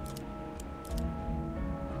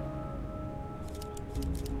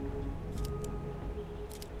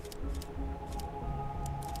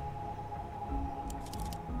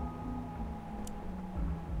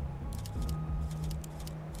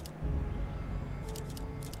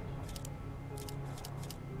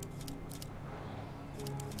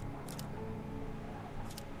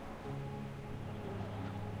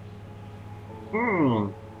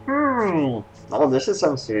 Oh, this is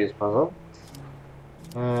some serious puzzle.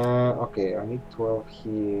 Okay, I need 12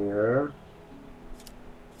 here.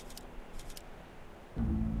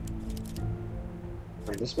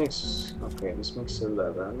 Wait, this makes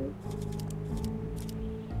 11.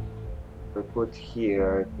 If I put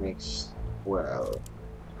here, it makes 12.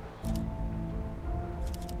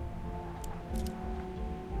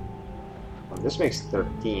 Oh, this makes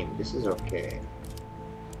 13. This is okay.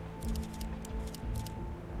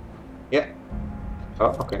 Yeah.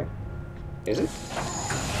 Oh, okay. Is it?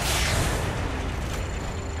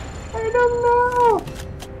 I don't know!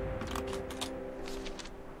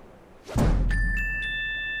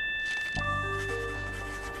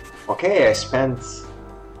 Okay, I spent...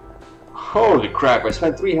 Holy crap, I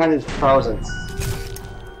spent 300,000.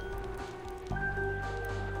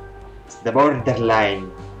 It's the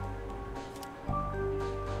borderline.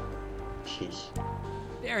 Sheesh.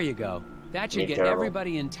 There you go. That should get Terrible.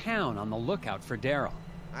 everybody in town on the lookout for Daryl.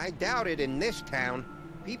 I doubt it in this town.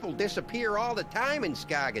 People disappear all the time in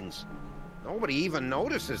Scoggins. Nobody even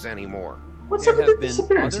notices anymore. What's There up with have the been other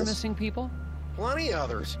disappearances? missing people? Plenty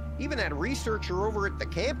others. Even that researcher over at the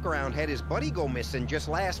campground had his buddy go missing just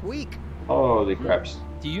last week. Holy craps.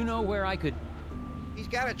 Do you know where I could... He's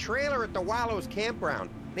got a trailer at the Wallows campground.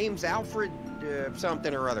 Name's Alfred,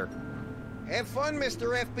 something or other. Have fun,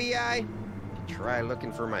 Mr. FBI. Try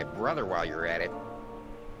looking for my brother while you're at it.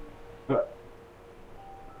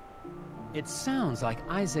 It sounds like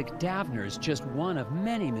Isaac Davner's just one of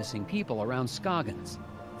many missing people around Scoggins.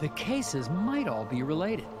 The cases might all be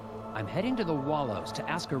related. I'm heading to the Wallows to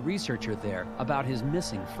ask a researcher there about his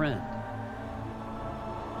missing friend.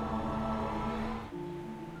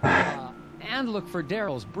 And look for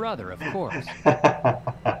Daryl's brother, of course.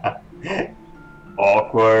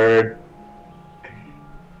 Awkward.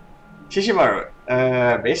 Shishimaru,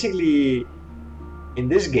 basically, in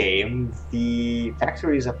this game, the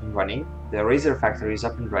factory is up and running, the Razor factory is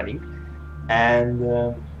up and running, and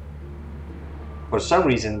for some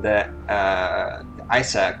reason the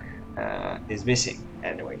Isaac is missing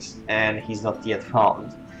anyways, and he's not yet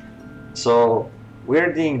found. So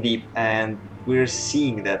we're digging deep and we're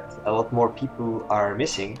seeing that a lot more people are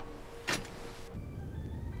missing.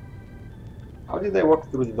 How did I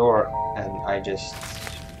walk through the door and I just...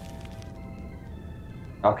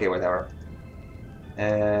 Okay, whatever.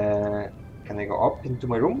 Can I go up into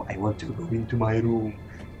my room? I want to go into my room.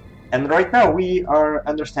 And right now we are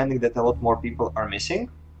understanding that a lot more people are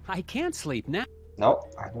missing. I can't sleep now. No,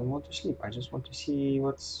 I don't want to sleep. I just want to see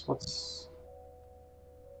what's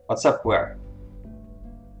up where.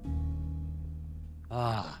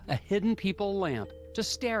 Ah, a hidden people lamp to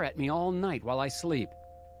stare at me all night while I sleep.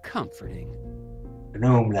 Comforting.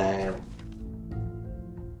 Gnome land.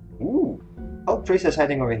 Ooh. Help trace the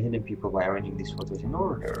sighting of a hidden people by arranging these photos in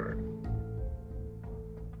order.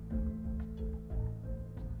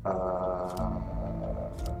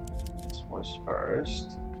 This was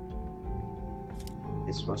first.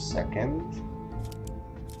 This was second.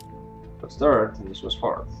 This was third, and this was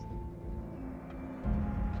fourth.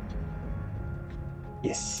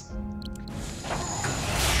 Yes.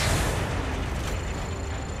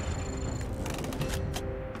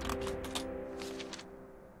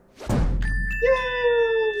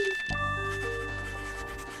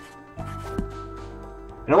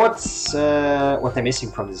 You know what I'm missing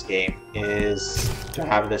from this game is to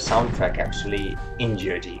have the soundtrack actually in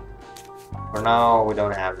GOG. For now, we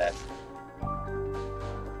don't have that.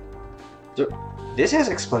 So this has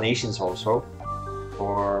explanations also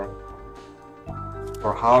for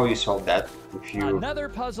how you solve that, if you Another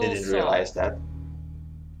puzzle didn't solved. realize that.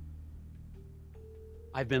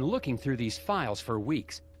 I've been looking through these files for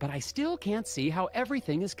weeks, but I still can't see how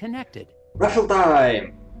everything is connected. Raffle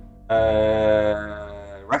time!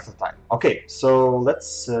 Raffle time. Okay, so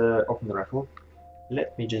let's open the raffle.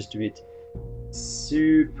 Let me just do it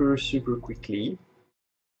super quickly.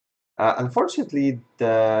 Unfortunately,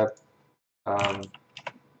 the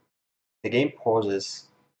game pauses.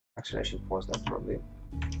 Actually, I should pause that probably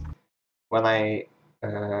when I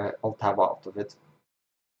alt tab out of it.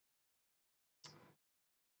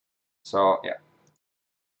 So yeah,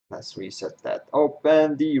 let's reset that.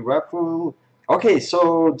 Open the raffle. Okay,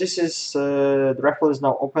 so this is the raffle is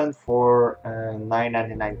now open for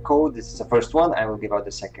 $9.99 code. This is the first one. I will give out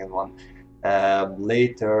the second one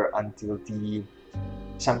later until the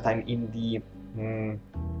sometime in the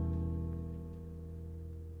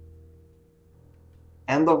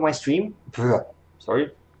end of my stream.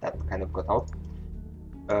 Sorry, that kind of got out.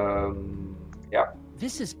 Yeah.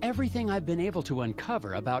 This is everything I've been able to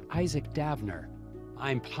uncover about Isaac Davner.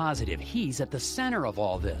 I'm positive he's at the center of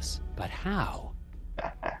all this, but how?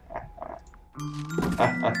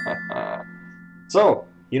 So,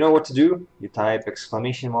 you know what to do. You type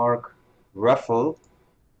 !raffle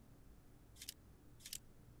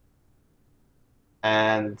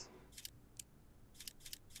and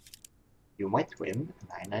you might win a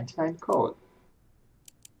 $9.99 code.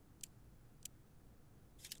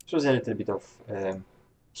 This was a little bit of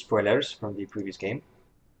spoilers from the previous game.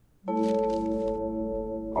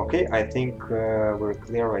 Okay, I think we're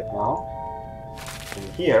clear right now.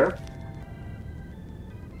 And here...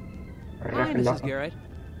 Hi, Mrs. Garrett.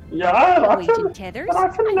 Hello, Agent Tethers. I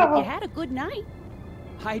hope you had a good night.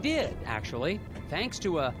 I did, actually, thanks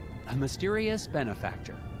to a mysterious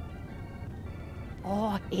benefactor.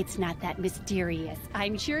 Oh, it's not that mysterious.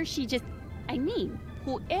 I'm sure she just... I mean,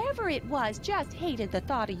 whoever it was just hated the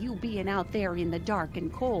thought of you being out there in the dark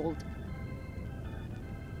and cold.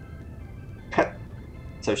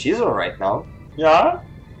 So she's alright now. Yeah?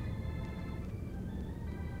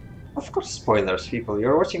 Of course, spoilers, people.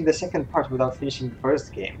 You're watching the second part without finishing the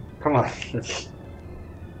first game. Come on.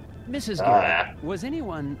 Mrs. Garrett, was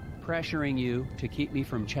anyone pressuring you to keep me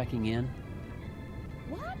from checking in?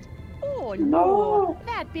 What? Oh, no.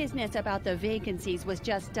 That business about the vacancies was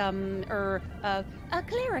just, a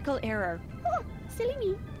clerical error. Oh, silly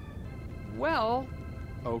me. Well,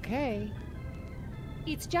 okay.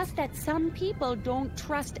 It's just that some people don't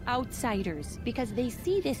trust outsiders because they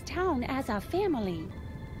see this town as a family.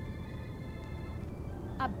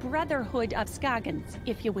 A brotherhood of Skoggans,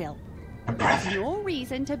 if you will. There's no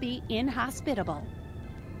reason to be inhospitable.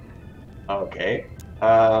 Okay.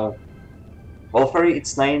 Well, for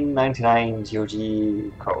it's $9.99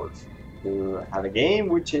 GOG code to have a game,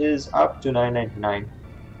 which is up to $9.99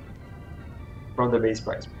 from the base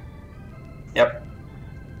price. Yep.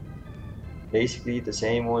 Basically the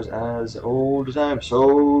same was as all the time.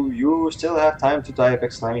 So you still have time to type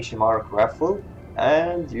 !raffle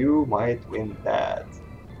and you might win that.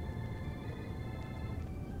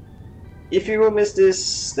 If you will miss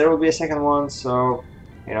this, there will be a second one, so,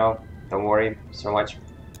 you know, don't worry so much.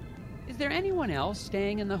 Is there anyone else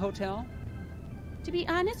staying in the hotel? To be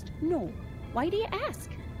honest, no. Why do you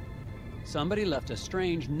ask? Somebody left a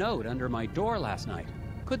strange note under my door last night.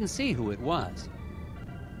 Couldn't see who it was.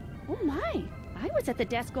 Oh my, I was at the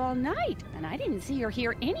desk all night, and I didn't see or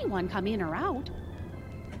hear anyone come in or out.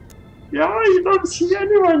 Yeah, you don't see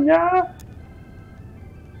anyone, yeah?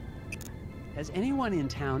 Has anyone in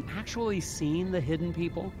town actually seen the hidden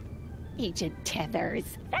people? Agent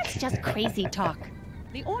Tethers, that's just crazy talk.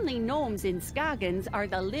 The only gnomes in Skoggans are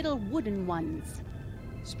the little wooden ones.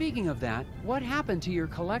 Speaking of that, what happened to your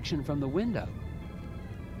collection from the window?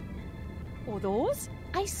 Oh, those?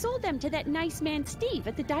 I sold them to that nice man Steve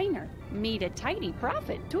at the diner. Made a tidy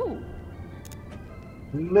profit, too.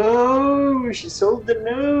 No, she sold the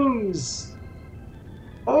gnomes.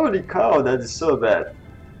 Holy cow, that is so bad.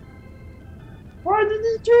 Why did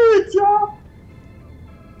he do it, y'all?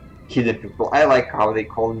 Hidden people. I like how they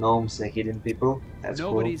call gnomes the hidden people. That's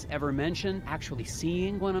Nobody's cool. ever mentioned actually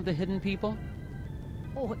seeing one of the hidden people?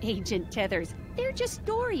 Oh, Agent Tethers, they're just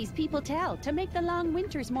stories people tell to make the long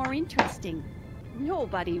winters more interesting.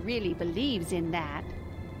 Nobody really believes in that.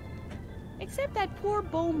 Except that poor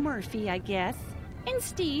Bo Murphy, I guess. And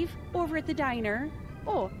Steve, over at the diner.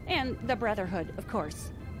 Oh, and the Brotherhood, of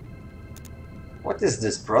course. What is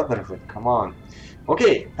this Brotherhood? Come on.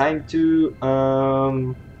 Okay, time to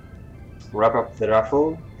wrap up the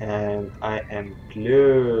raffle, and I am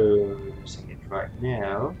closing it right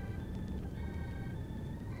now.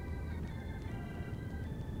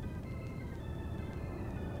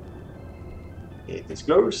 It is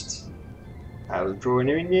closed. I will draw a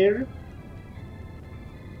winner.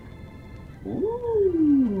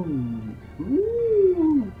 Ooh.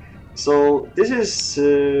 Ooh. So this is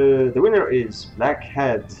the winner is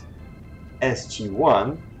Blackhead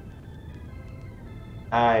SG1.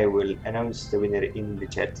 I will announce the winner in the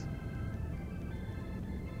chat.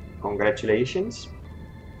 Congratulations.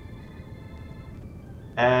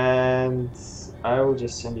 And I will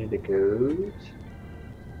just send you the code.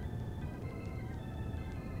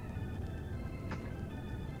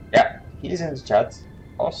 Yeah, he's in the chat.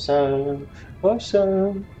 Awesome.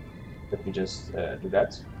 Awesome. Let me just do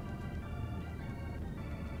that.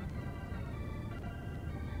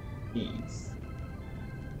 These.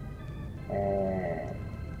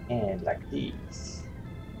 And like these.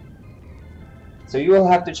 So you will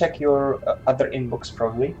have to check your other inbox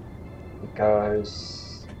probably,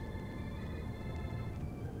 because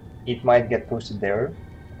it might get posted there,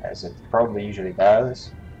 as it probably usually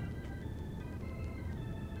does.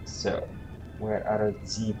 So, where are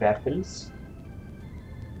the raffles?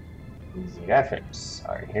 The raffles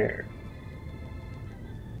are here.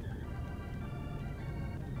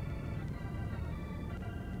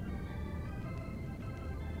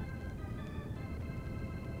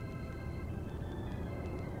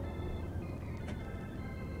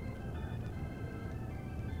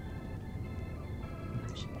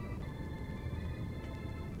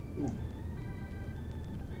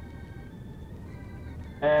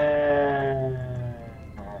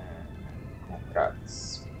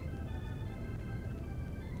 Congrats.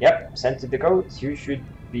 Yep, sent you the code. You should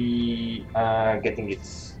be getting it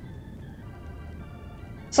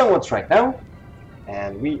somewhat right now.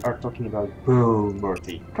 And we are talking about Bo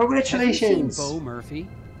Murphy. Congratulations! Have you seen Bo Murphy?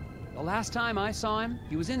 The last time I saw him,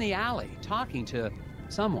 he was in the alley talking to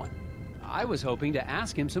someone. I was hoping to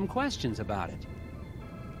ask him some questions about it.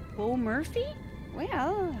 Bo Murphy?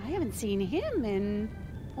 Well, I haven't seen him in...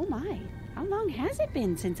 Oh my, how long has it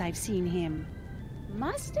been since I've seen him?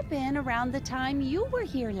 Must have been around the time you were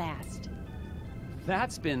here last.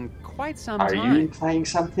 That's been quite some Are time. you implying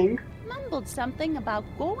something? Mumbled something about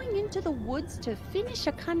going into the woods to finish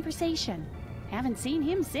a conversation. Haven't seen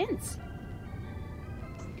him since.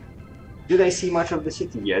 Did I see much of the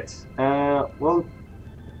city yet? Well,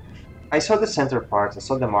 I saw the center part, I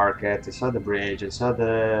saw the market, I saw the bridge, I saw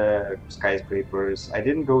the skyscrapers. I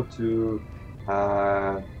didn't go to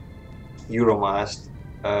Euromast.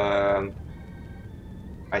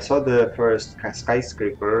 I saw the first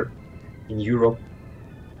skyscraper in Europe.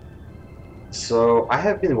 So I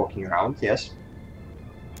have been walking around, yes.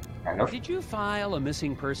 Kind of. Did you file a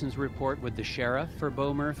missing persons report with the sheriff for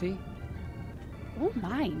Bo Murphy? Oh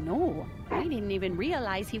my, no. I didn't even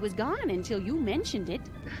realize he was gone until you mentioned it.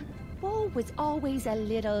 Bo was always a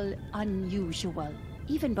little unusual,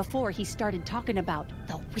 even before he started talking about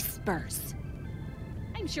the whispers.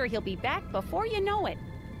 I'm sure he'll be back before you know it.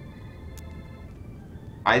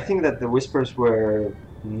 I think that the whispers were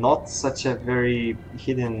not such a very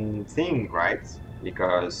hidden thing, right?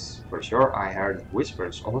 Because for sure I heard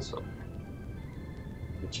whispers also,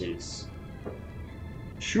 which is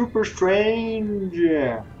super strange.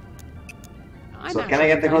 I'm So can I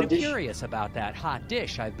get the hot kind of dish? curious about that hot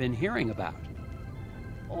dish I've been hearing about.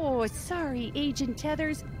 Oh, sorry, Agent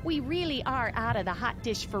Tethers. We really are out of the hot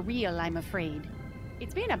dish for real, I'm afraid.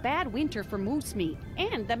 It's been a bad winter for moose meat,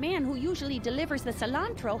 and the man who usually delivers the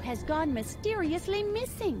cilantro has gone mysteriously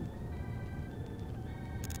missing.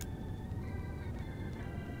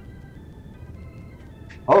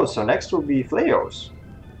 Oh, so next will be Fleos.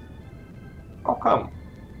 How come?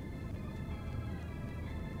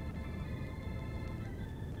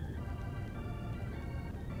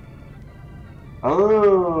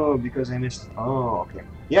 Oh, because I missed. Oh, okay.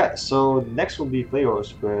 Yeah, so next will be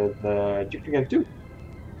Fleos with Jupiter 2.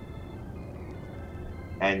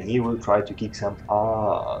 And he will try to kick some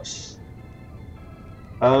ass.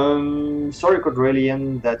 Sorry,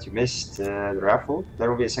 Cordrelian, that you missed the raffle. There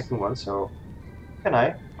will be a second one, so can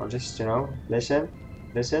I? Or just, you know, listen.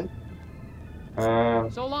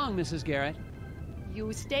 So long, Mrs. Garrett.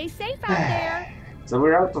 You stay safe out there. So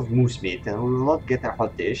we're out of moose meat and we will not get a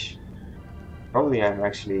hot dish. Probably I'm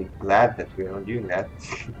actually glad that we're not doing that.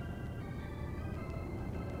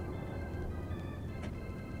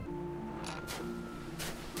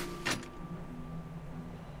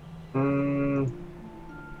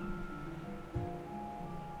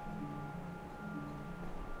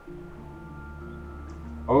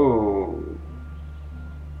 Oh.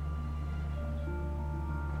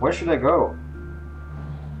 Where should I go?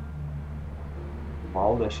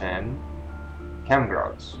 Waldeshan.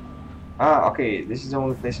 Campgrounds. Ah, okay, this is the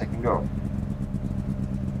only place I can go.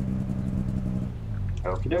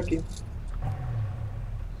 Okie dokie.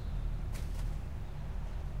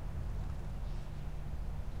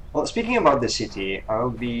 Well, speaking about the city, I'll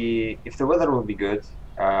be, if the weather will be good,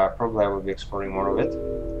 probably I will be exploring more of it,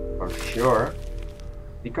 for sure,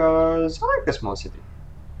 because I like the small city.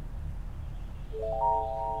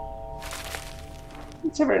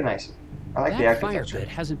 It's a very nice city. I like the That fire architecture. pit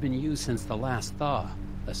hasn't been used since the last thaw,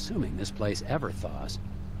 assuming this place ever thaws.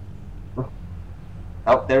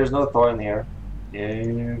 Oh, there's no thaw in here.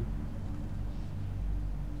 Yeah.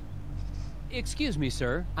 Excuse me,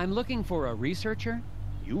 sir. I'm looking for a researcher.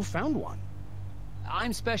 You found one.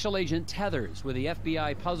 I'm Special Agent Tethers with the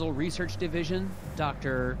FBI Puzzle Research Division,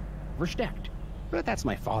 Dr. Versteckt. But that's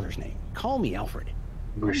my father's name. Call me Alfred.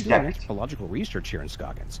 I'm doing Versteckt. anthropological research here in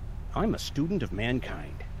Scoggins. I'm a student of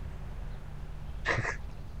mankind.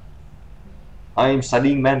 I am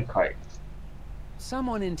studying mankind.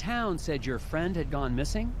 Someone in town said your friend had gone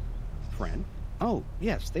missing? Friend? Oh,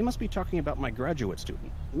 yes, they must be talking about my graduate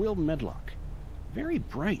student, Will Medlock. Very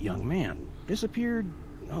bright young man. Disappeared,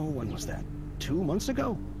 oh, when was that? 2 months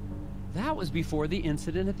ago? That was before the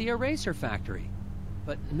incident at the eraser factory.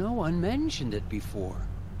 But no one mentioned it before.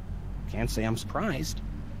 Can't say I'm surprised.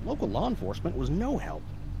 Local law enforcement was no help.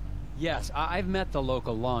 Yes, I've met the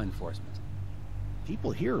local law enforcement.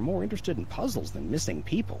 People here are more interested in puzzles than missing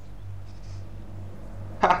people.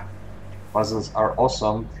 Ha! Puzzles are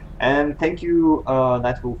awesome. And thank you,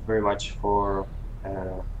 Nightwolf, very much for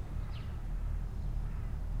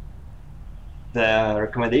the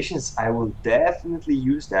recommendations. I will definitely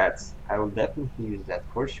use that. I will definitely use that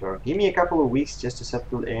for sure. Give me a couple of weeks just to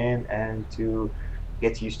settle in and to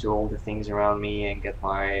get used to all the things around me and get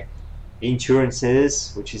my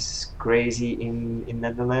insurances, which is crazy in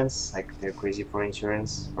Netherlands. Like, they're crazy for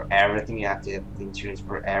insurance for everything. You have to have the insurance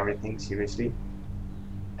for everything, seriously.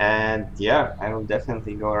 And yeah, I will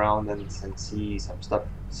definitely go around and see some stuff.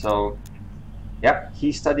 So yeah,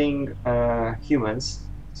 he's studying humans.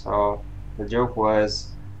 So the joke was,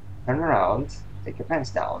 turn around, take your pants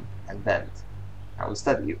down, and bend. I will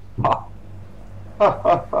study you. Ha! Ha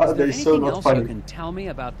ha ha! Is there That is so anything not else funny. you can tell me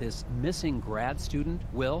about this missing grad student,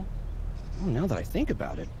 Will? Well, now that I think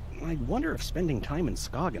about it, I wonder if spending time in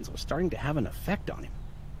Scoggins was starting to have an effect on him.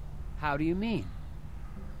 How do you mean?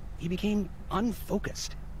 He became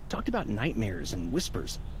unfocused. Talked about nightmares and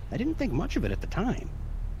whispers. I didn't think much of it at the time.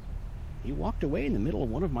 He walked away in the middle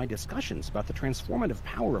of one of my discussions about the transformative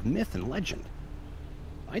power of myth and legend.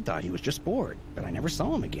 I thought he was just bored, but I never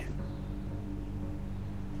saw him again.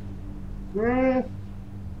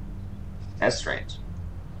 That's strange.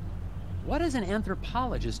 What is an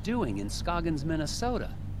anthropologist doing in Scoggins, Minnesota?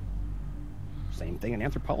 Same thing an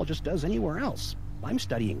anthropologist does anywhere else. I'm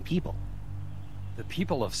studying people. The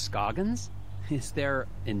people of Scoggins? Is there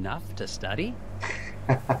enough to study?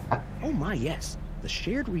 Oh my, yes. The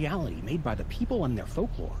shared reality made by the people and their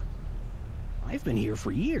folklore. I've been here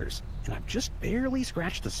for years, and I've just barely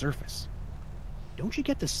scratched the surface. Don't you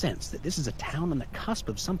get the sense that this is a town on the cusp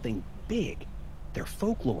of something big? Their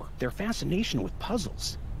folklore, their fascination with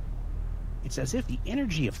puzzles. It's as if the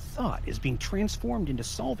energy of thought is being transformed into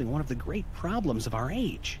solving one of the great problems of our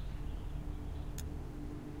age.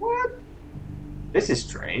 What? This is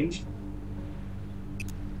strange.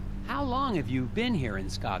 How long have you been here in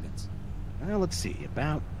Scoggins? Well, let's see,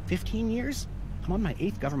 about 15 years? I'm on my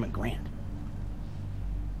 8th government grant.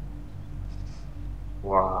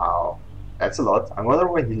 Wow. That's a lot. I wonder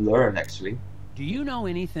what he learned, actually. Do you know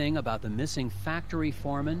anything about the missing factory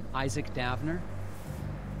foreman, Isaac Davner?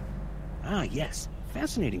 Ah, yes.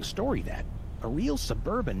 Fascinating story, that. A real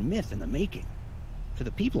suburban myth in the making. To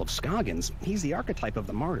the people of Scoggins, he's the archetype of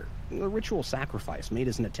the martyr, a ritual sacrifice made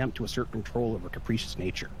as an attempt to assert control over capricious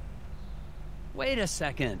nature. Wait a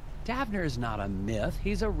second. Davner is not a myth.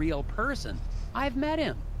 He's a real person. I've met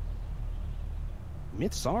him.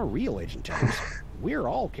 Myths are real, Agent Tellers. We're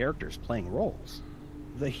all characters playing roles.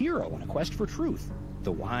 The hero in a quest for truth.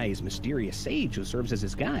 The wise, mysterious sage who serves as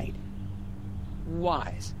his guide.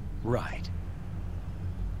 Wise. Right.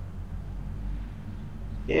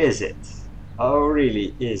 Is it? Oh,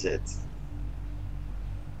 really, is it?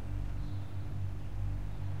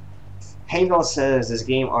 Hengel says this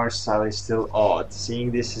game art style is still odd.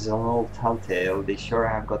 Seeing this is an old Telltale, they sure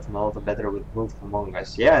have gotten a lot better with Wolf Among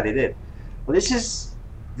Us. Yeah, they did. Well, this is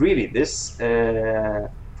really,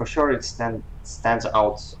 for sure it stands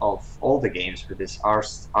out of all the games with this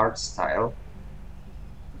art style.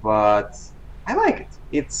 But I like it.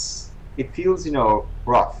 It feels,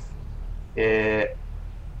 rough.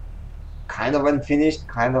 Kind of unfinished,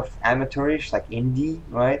 kind of amateurish, like indie,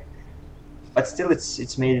 right? But still,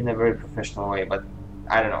 it's made in a very professional way. But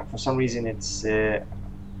I don't know, for some reason,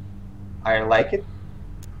 I like it.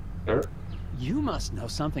 Sure. You must know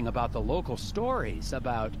something about the local stories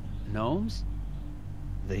about gnomes?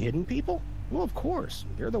 The hidden people? Well, of course.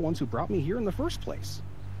 They're the ones who brought me here in the first place.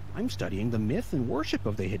 I'm studying the myth and worship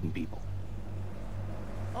of the hidden people.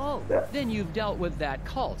 Oh, then you've dealt with that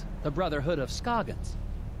cult, the Brotherhood of Scoggins.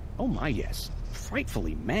 Oh my, yes.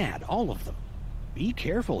 Frightfully mad, all of them. Be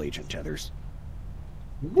careful, Agent Tethers.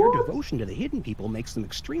 Their devotion to the hidden people makes them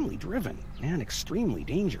extremely driven and extremely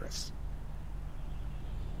dangerous.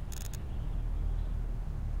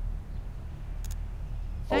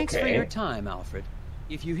 Thanks for Okay. your time, Alfred.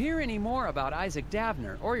 If you hear any more about Isaac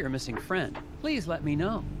Davner or your missing friend, please let me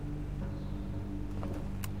know.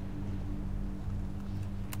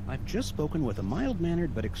 I've just spoken with a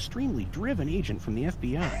mild-mannered but extremely driven agent from the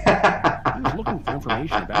FBI. He was looking for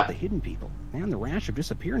information about the hidden people and the rash of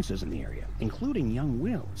disappearances in the area, including young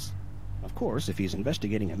Wills. Of course, if he's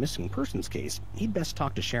investigating a missing persons case, he'd best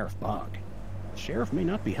talk to Sheriff Bogg. The sheriff may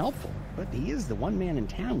not be helpful, but he is the one man in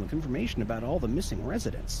town with information about all the missing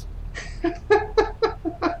residents.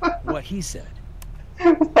 What he said.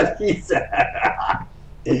 What he said.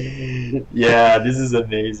 Yeah, this is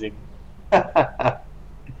amazing.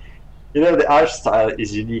 You know, the art style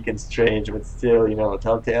is unique and strange, but still, you know,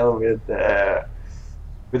 Telltale with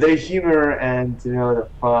their humor and, you know, the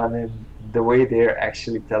fun and the way they're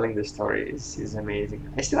actually telling the story is amazing.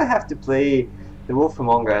 I still have to play The Wolf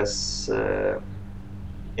Among Us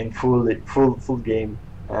in full game.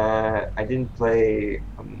 I didn't play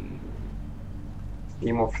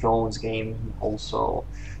Game of Thrones game also,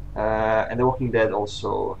 and The Walking Dead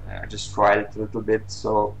also. I just tried it a little bit,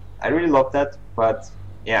 so I really love that. But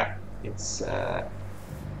yeah, it's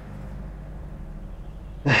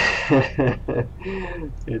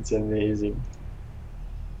it's amazing.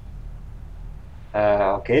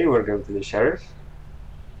 Okay, we're going to the sheriff.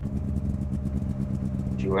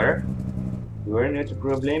 Sure. No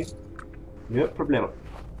problem. No problem.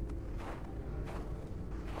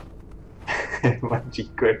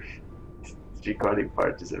 Recording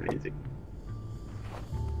part is amazing.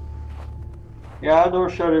 Yeah, no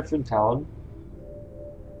sheriff in town.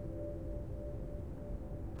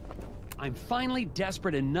 I'm finally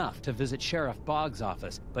desperate enough to visit Sheriff Bogg's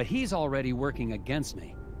office, but he's already working against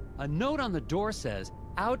me. A note on the door says,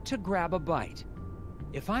 "Out to grab a bite."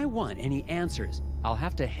 If I want any answers, I'll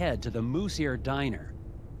have to head to the Moose Ear Diner.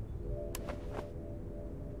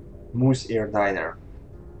 Moose Ear Diner.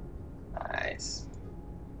 Nice.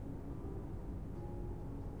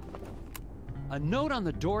 A note on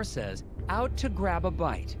the door says, "Out to grab a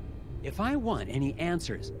bite." If I want any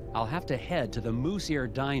answers, I'll have to head to the Moose Ear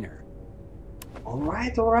Diner.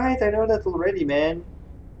 Alright, I know that already, man.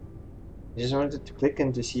 I just wanted to click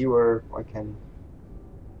and to see where I can...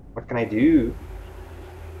 What can I do?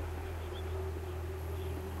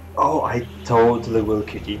 Oh, I totally will,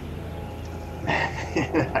 Kitty.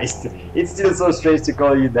 It's still so strange to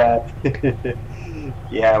call you that.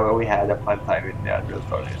 Yeah, well, we had a fun time in the Unreal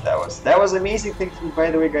Tournament. That was amazing. Thank you, by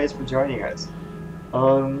the way, guys, for joining us.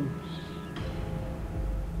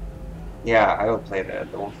 Yeah, I will play the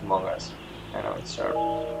Wolf Among Us. I know it's sharp.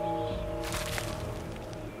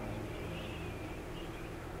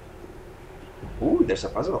 Ooh, there's a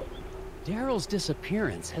puzzle. Daryl's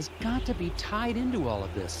disappearance has got to be tied into all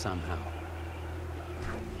of this somehow.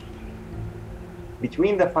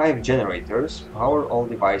 Between the 5 generators, power all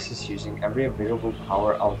devices using every available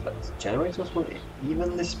power outlet. Generators will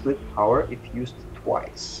evenly split power if used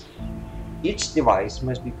twice. Each device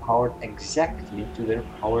must be powered exactly to their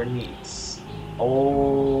power needs.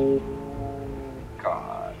 Oh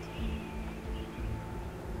God.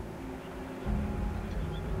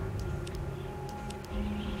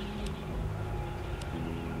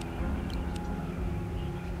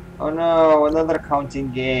 Oh no, another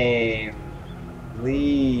counting game.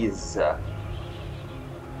 Please.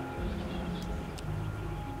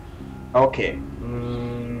 Okay.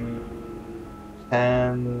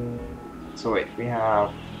 10. So wait, we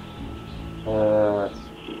have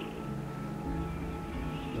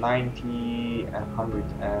 90 and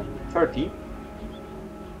 130.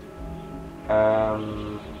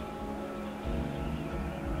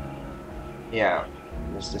 Yeah,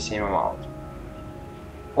 it's the same amount.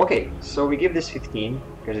 Okay, so we give this 15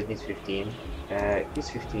 because it needs 15. It needs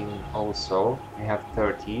 15 also. We have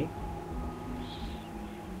 30.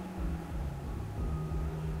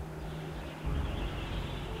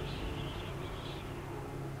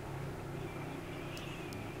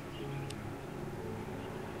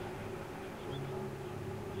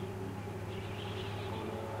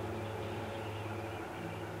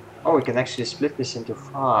 Oh, we can actually split this into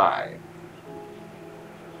 5.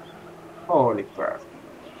 Holy crap.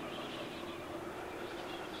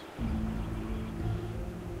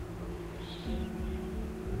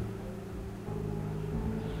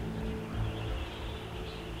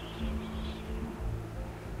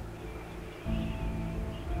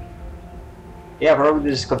 Yeah, probably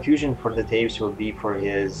this confusion for the tapes will be for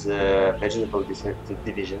his vegetable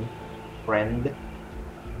division friend.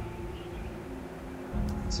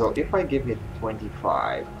 So if I give it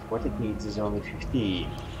 25, what it needs is only 15,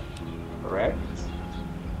 correct?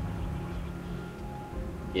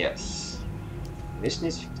 Yes. This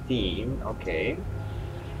needs 15, okay.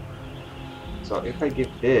 So if I give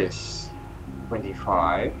this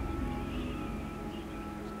 25,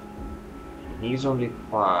 it needs only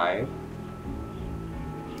 5.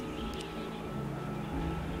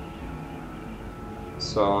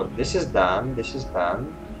 So this is done, this is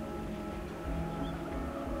done.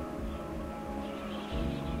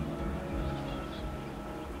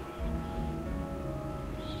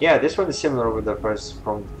 Yeah, this one is similar with the first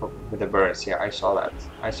with the birds. Yeah, I saw that.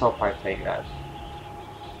 I saw Pi playing that.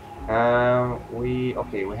 We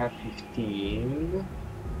have 15.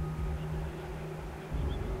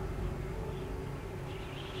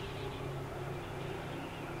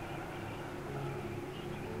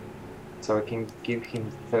 So we can give him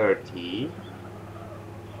 30.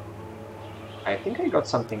 I think I got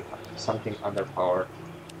something underpowered.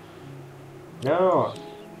 No.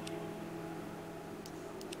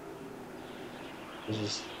 This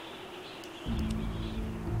is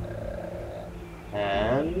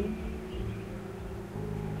and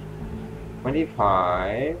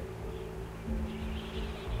 25.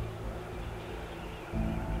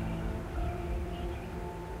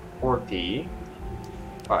 $45.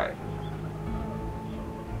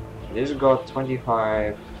 This got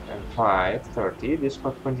 25 and 5, 30. This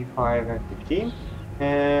got 25 and 15.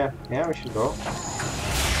 Yeah, we should go.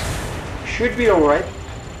 Should be alright.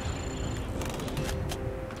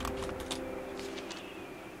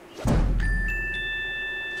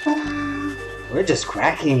 We're just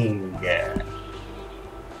cracking. Yeah.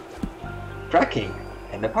 Cracking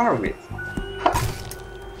and the power grid.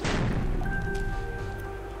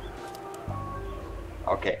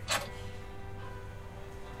 Okay.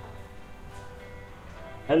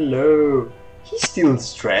 Hello. He's still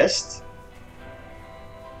stressed.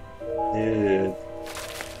 Dude.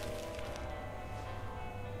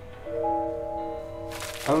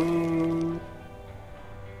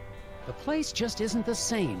 The place just isn't the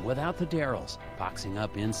same without the Darrells, boxing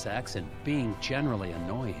up insects and being generally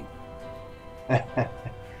annoying.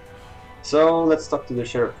 So let's talk to the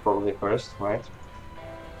sheriff probably first, right?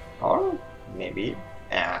 Or maybe.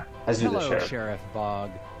 Yeah, let's do the Hello, sheriff. Sheriff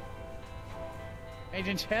Bog.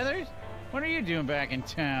 Agent Heathers, what are you doing back in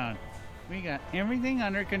town? We got everything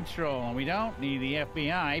under control, and we don't need the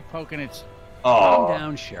FBI poking its... Calm Oh,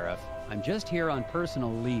 down, Sheriff. I'm just here on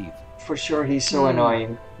personal leave. for sure he's so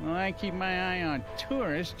annoying. Well, I keep my eye on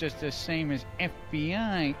tourists just the same as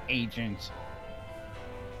FBI agents.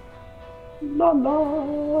 La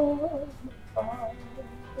la.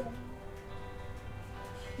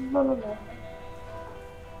 La la la.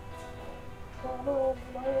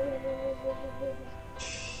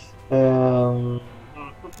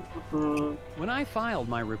 When I filed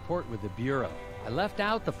my report with the Bureau, I left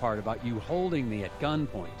out the part about you holding me at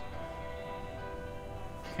gunpoint.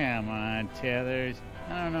 Come on, Tethers.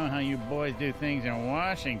 I don't know how you boys do things in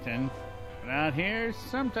Washington, but out here,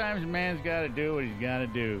 sometimes a man's gotta do what he's gotta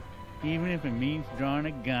do, even if it means drawing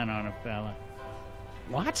a gun on a fella.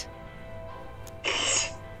 What?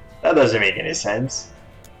 That doesn't make any sense.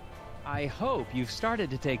 I hope you've started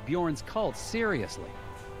to take Bjorn's cult seriously.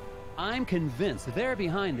 I'm convinced they're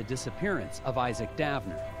behind the disappearance of Isaac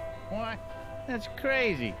Davner. What? That's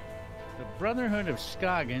crazy. The Brotherhood of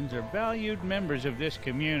Scoggins are valued members of this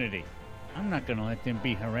community. I'm not gonna let them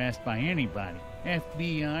be harassed by anybody,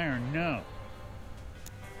 FBI or no.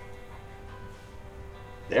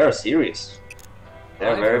 They're serious.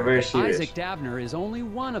 They're I've very, heard very that serious. Isaac Davner is only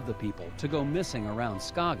one of the people to go missing around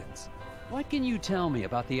Scoggins. What can you tell me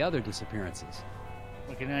about the other disappearances?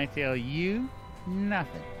 What can I tell you?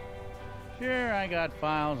 Nothing. Sure, I got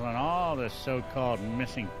files on all the so-called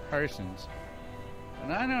missing persons, but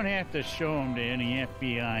I don't have to show them to any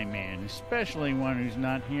FBI man, especially one who's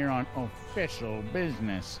not here on official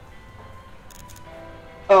business.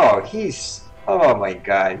 Oh, oh my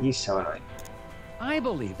god, he's so annoying. I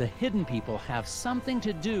believe the hidden people have something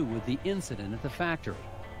to do with the incident at the factory.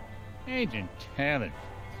 Agent Taylor,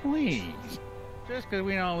 please. Just because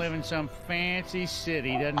we don't live in some fancy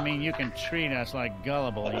city doesn't mean you can treat us like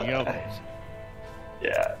gullible yokels.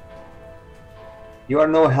 Yeah. You are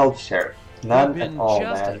no help, Sheriff. None You've been at all,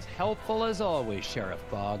 just man. as helpful as always, Sheriff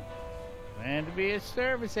Bog. Glad to be of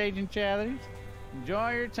service, Agent Chathers.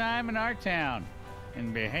 Enjoy your time in our town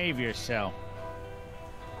and behave yourself.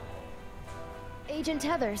 Agent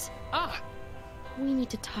Tethers, Ah! we need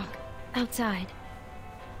to talk outside.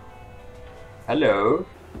 Hello.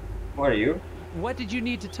 Who are you? What did you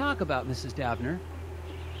need to talk about, Mrs. Davner?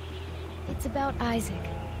 It's about Isaac.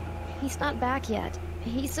 He's not back yet.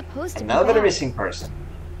 He's supposed to be Another back. missing person.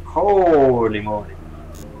 Holy moly.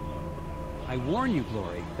 I warn you,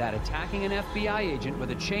 Glory, that attacking an FBI agent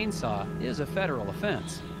with a chainsaw is a federal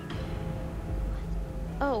offense.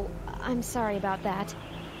 Oh, I'm sorry about that.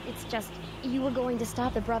 It's just, you were going to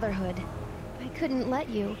stop the Brotherhood. I couldn't let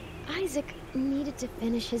you. Isaac needed to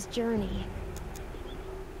finish his journey.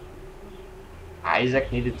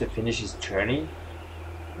 Isaac needed to finish his journey?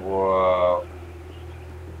 Whoa.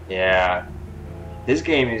 Yeah. This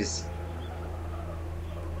game is...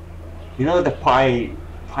 You know, the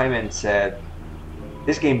Pieman said,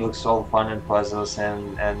 this game looks all fun and puzzles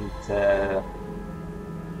and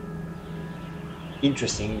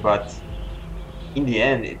interesting, but in the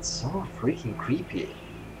end, it's so freaking creepy.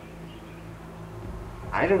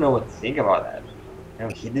 I don't know what to think about that. You know,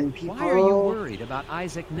 hidden people... Why are you worried about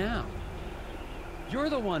Isaac now? You're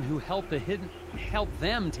the one who helped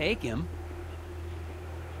them take him.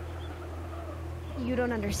 You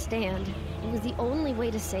don't understand. It was the only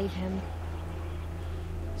way to save him.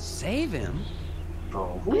 Save him?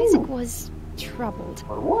 Bro, Isaac was troubled.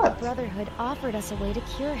 For what? The Brotherhood offered us a way to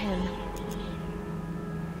cure him.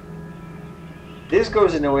 This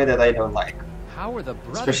goes in a way that I don't like. How are the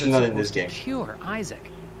Brotherhood Especially not in this supposed to game. cure Isaac?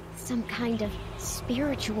 Some kind of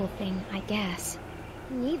spiritual thing, I guess.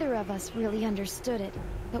 Neither of us really understood it,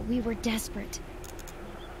 but we were desperate.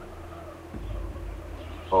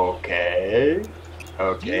 Okay. Do you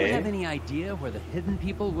have Okay. any idea where the hidden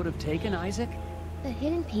people would have taken Isaac? The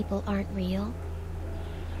hidden people aren't real.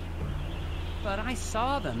 But I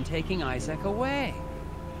saw them taking Isaac away.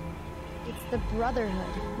 It's the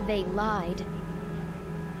Brotherhood. They lied.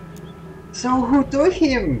 So who took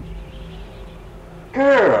him?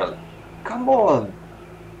 Girl, come on.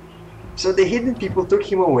 So the hidden people took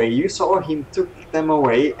him away, you saw him took them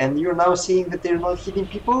away, and you're now seeing that they're not hidden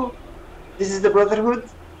people? This is the Brotherhood?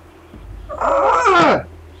 Ah!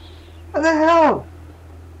 What the hell?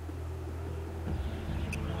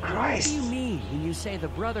 What do Christ. you mean when you say the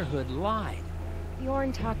Brotherhood lied?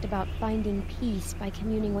 Bjorn talked about finding peace by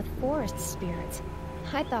communing with forest spirits.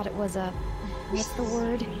 I thought it was a... what's the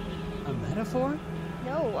word? A metaphor?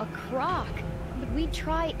 No, a crock. But we'd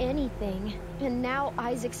try anything. And now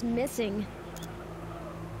Isaac's missing.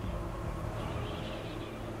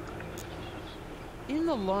 In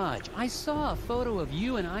the lodge, I saw a photo of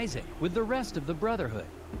you and Isaac with the rest of the Brotherhood.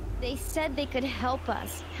 They said they could help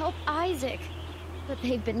us. Help Isaac. But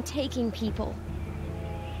they've been taking people.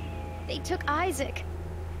 They took Isaac.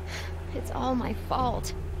 It's all my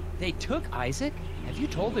fault. They took Isaac? Have you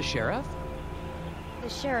told the sheriff? The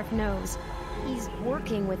sheriff knows. He's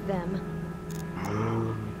working with them.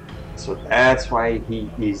 So that's why he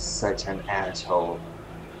is such an asshole.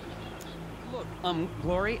 Look,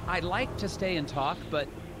 Glory, I'd like to stay and talk, but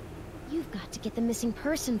You've got to get the missing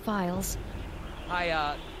person files.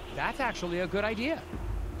 that's actually a good idea.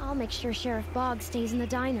 I'll make sure Sheriff Boggs stays in the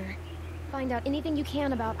diner. Find out anything you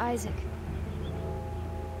can about Isaac.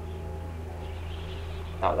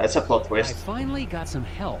 Now that's a plot I twist. finally got some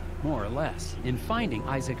help, more or less, in finding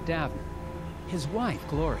Isaac Davner. His wife,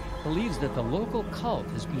 Glory, believes that the local cult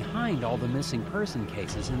is behind all the missing person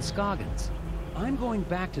cases in Scoggins. I'm going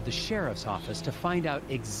back to the sheriff's office to find out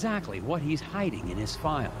exactly what he's hiding in his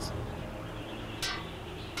files.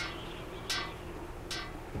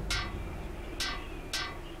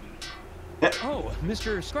 Oh,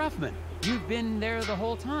 Mr. Scruffman, you've been there the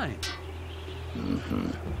whole time.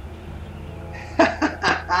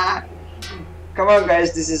 Come on,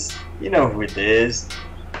 guys, this is... You know who it is.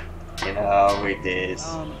 You know who it is.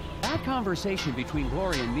 That conversation between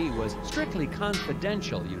Glory and me was strictly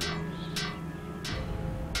confidential, you know.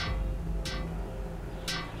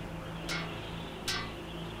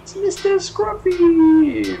 It's Mr.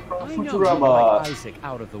 Scruffy from I know you'd Futurama. like Isaac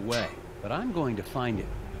out of the way, but I'm going to find him.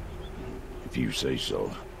 If you say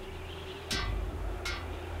so.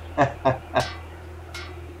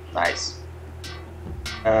 Nice.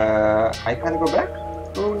 I can't go back?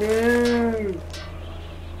 Oh no!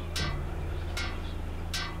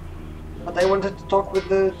 But I wanted to talk with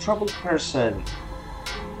the troubled person.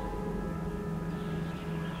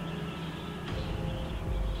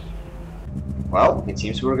 Well, it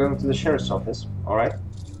seems we're going to the sheriff's office. Alright.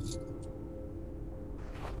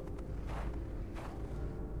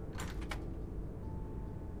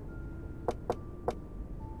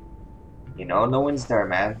 You know, no one's there,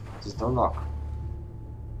 man. Just don't knock.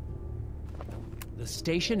 The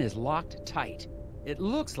station is locked tight. It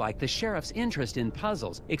looks like the sheriff's interest in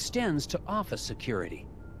puzzles extends to office security.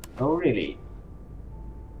 Oh, really?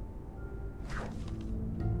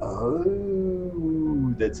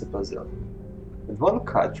 Oh, that's a puzzle. With one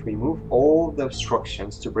cut, remove all the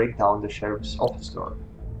obstructions to break down the sheriff's office door.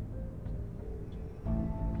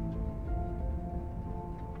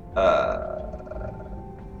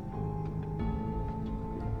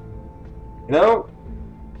 You know,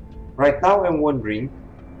 right now I'm wondering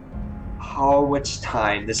how much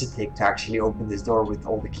time does it take to actually open this door with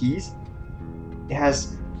all the keys? It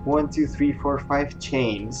has 1, 2, 3, 4, 5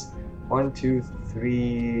 chains. 1, 2,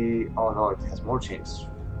 3. Oh no, it has more chains.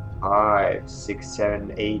 5, 6,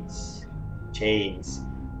 7, 8 chains.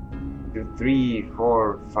 2, 3,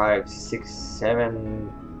 4, 5, 6,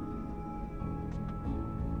 7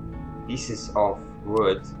 pieces of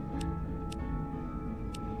wood.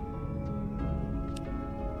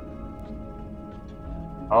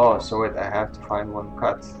 Oh, so wait, I have to find one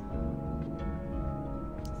cut.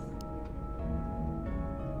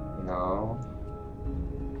 No.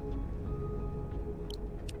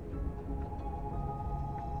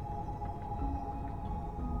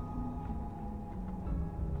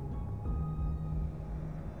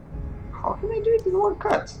 How can I do it in one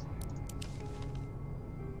cut?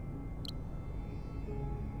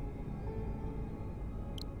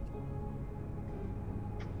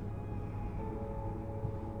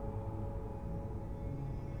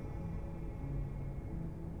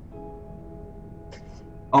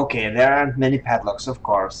 Okay, there aren't many padlocks, of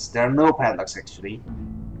course. There are no padlocks, actually.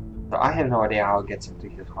 So I have no idea how it gets into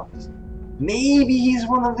his office. Maybe he's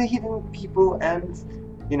one of the hidden people and,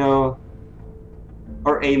 you know,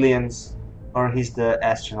 or aliens, or he's the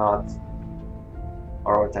astronaut,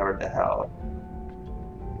 or whatever the hell.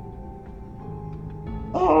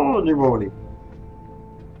 Holy moly.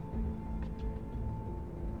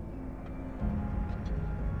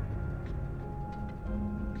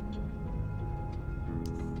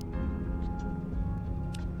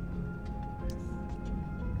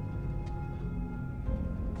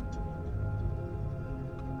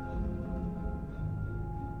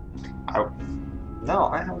 No,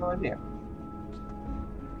 I have no idea.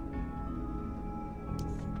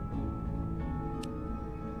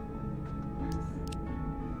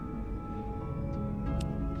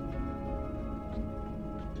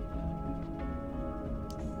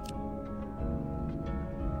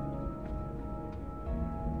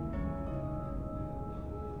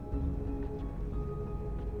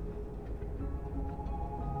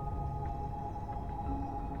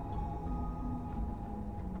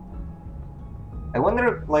 I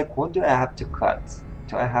wonder, like, what do I have to cut?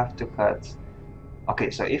 Do I have to cut...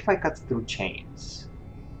 Okay, so if I cut through chains,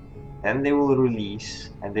 then they will release,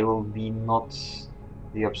 and they will be not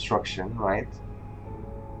the obstruction, right?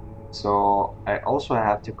 So I also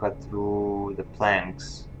have to cut through the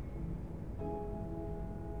planks.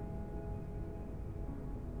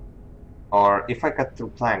 Or if I cut through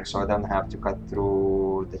planks, so I don't have to cut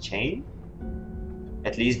through the chain.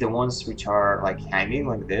 At least the ones which are like hanging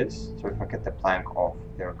like this. So if I cut the plank off,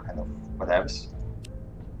 they're kind of whatevs.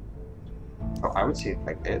 So I would see it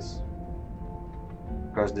like this.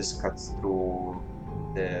 Because this cuts through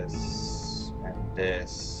this and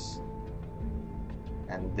this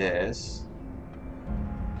and this.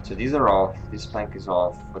 So these are off, this plank is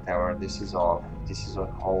off, whatever, this is off, this is a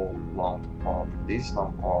whole long off, this is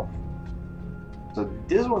long off. So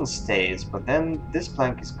this one stays, but then this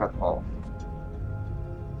plank is cut off.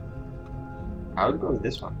 I would go with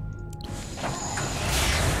this one.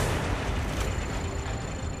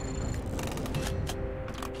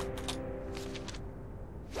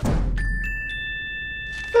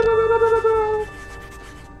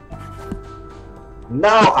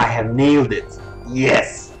 Now I have nailed it.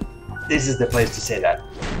 Yes! This is the place to say that.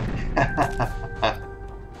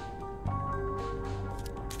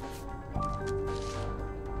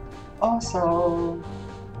 Awesome!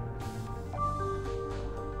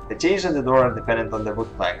 The changes on the door are dependent on the wood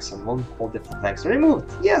planks, and won't all different planks are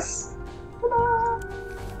removed. Yes! Ta-da!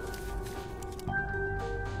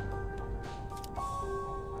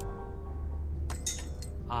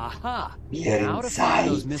 Aha! We are Now to inside. find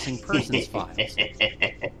those missing persons files.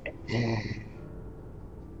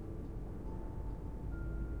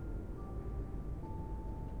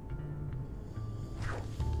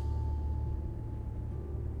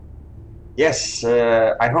 Yes,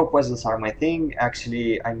 I hope puzzles are my thing.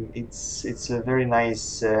 Actually, it's a very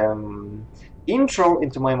nice intro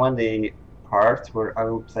into my Monday part where I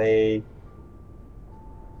will play.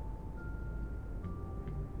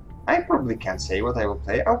 I probably can't say what I will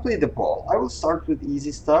play. I'll play the ball. I will start with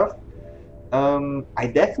easy stuff. I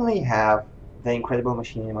definitely have the Incredible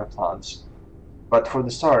Machine in my plans, but for the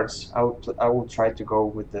starts, I will try to go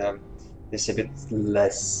with this a bit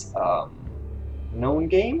less known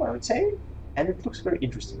game, I would say, and it looks very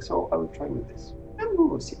interesting. So I will try with this, and we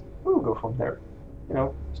will see. We will go from there. You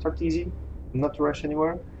know, start easy, not to rush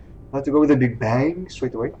anywhere, not to go with a big bang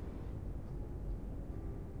straight away.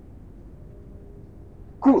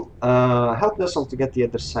 Cool. Help Nuzzle to get the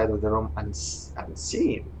other side of the room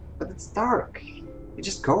unseen, but it's dark. You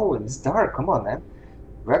just go and it's dark. Come on, man.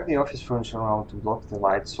 Drag the office furniture around to block the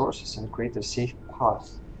light sources and create a safe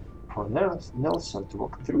path for Nelson to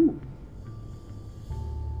walk through.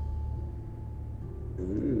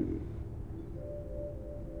 Ooh.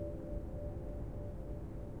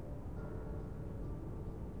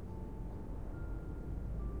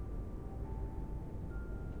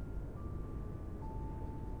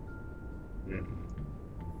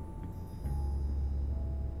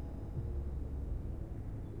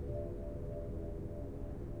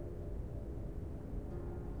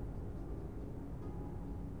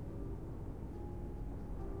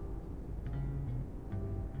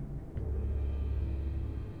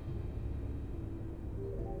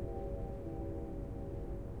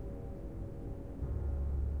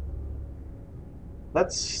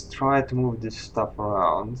 Let's try to move this stuff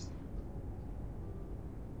around.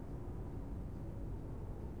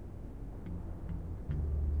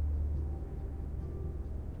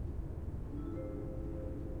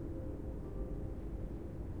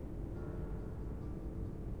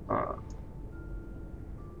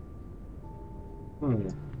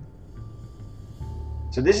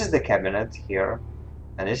 So this is the cabinet here,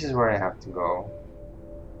 and this is where I have to go.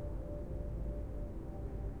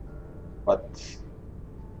 But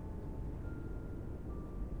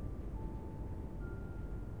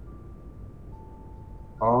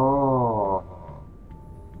oh,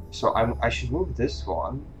 so I should move this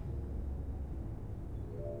one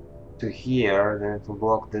to here, then it will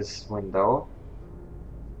block this window.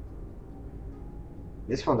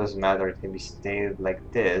 This one doesn't matter, it can be stayed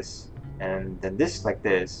like this, and then this like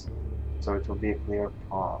this, so it will be a clear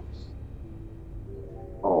path.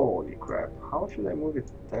 Holy crap, how should I move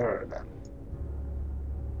it there then?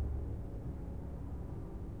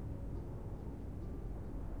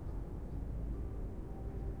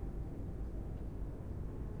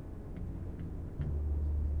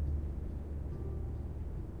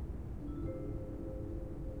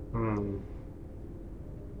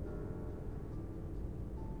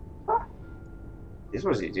 This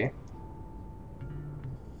was easy.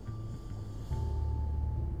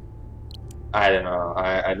 I don't know.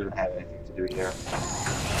 I don't have anything to do here.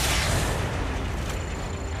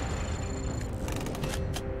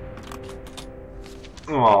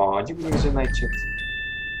 Oh, you can use a night shift.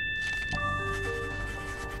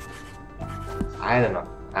 I don't know.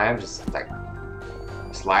 I'm just like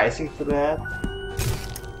slicing through that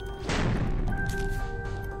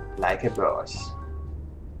like a boss.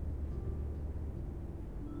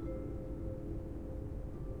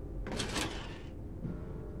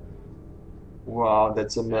 Wow,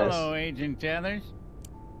 that's a mess. Hello, Agent Tethers.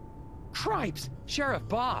 Cripes! Sheriff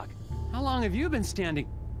Bog! How long have you been standing?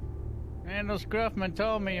 Randall Scruffman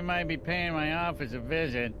told me you might be paying my office a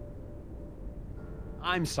visit.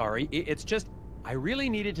 I'm sorry, it's just... I really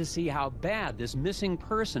needed to see how bad this missing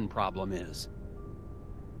person problem is.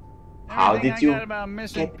 How Everything did you I got about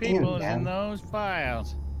missing get people in, is in man? those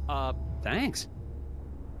files. Thanks.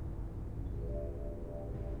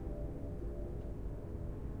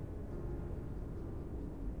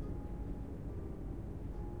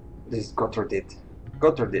 This is Gotterdit.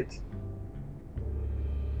 Gotterdit.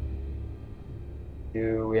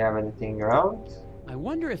 Do we have anything around? I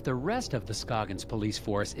wonder if the rest of the Scoggins police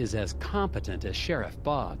force is as competent as Sheriff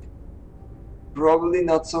Bog. Probably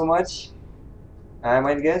not so much, I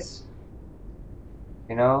might guess.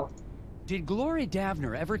 You know? Did Glory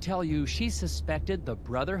Davner ever tell you she suspected the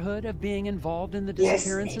Brotherhood of being involved in the Yes.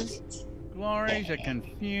 disappearances? Glory's a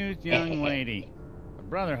confused young lady. The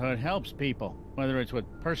Brotherhood helps people, whether it's with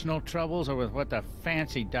personal troubles or with what the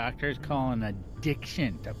fancy doctors call an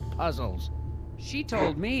addiction to puzzles. She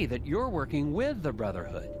told me that you're working with the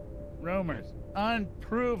Brotherhood. Rumors.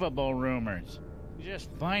 Unprovable rumors.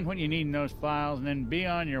 Just find what you need in those files and then be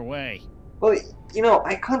on your way. Well, you know,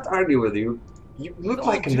 I can't argue with you. You look With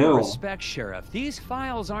like a all due gnome. respect, Sheriff, these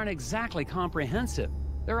files aren't exactly comprehensive.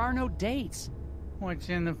 There are no dates. What's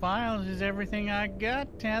in the files is everything I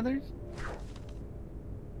got, Tethers.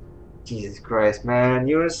 Jesus Christ, man,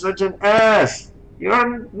 you're such an ass!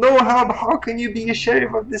 You're no help. How can you be a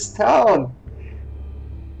sheriff of this town?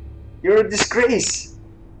 You're a disgrace.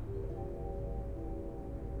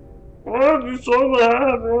 Oh, that's all I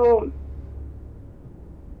have, man.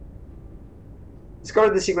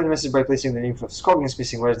 Discovered the secret message by placing the names of Scoggins'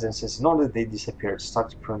 missing residences in order they disappeared,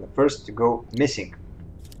 starting from the first to go missing.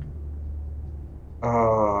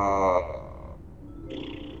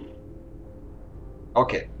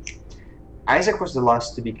 Okay. Isaac was the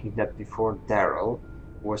last to be kidnapped before Daryl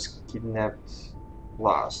was kidnapped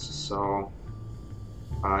last. So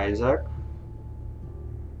Isaac,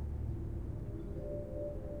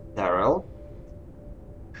 Daryl,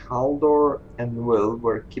 Haldor, and Will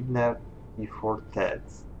were kidnapped before Ted.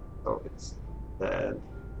 So it's Ted,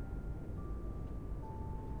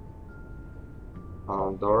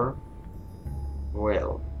 Haldor,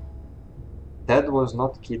 Will. Ted was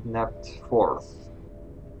not kidnapped fourth.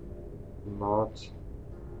 Not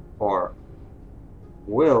or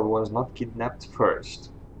Will was not kidnapped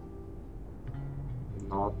first.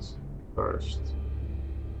 Not first.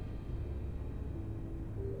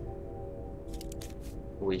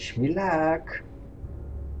 Wish me luck.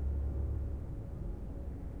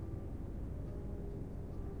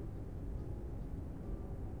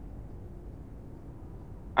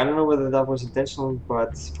 I don't know whether that was intentional,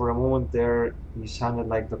 but for a moment there you sounded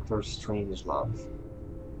like Dr. Strangelove.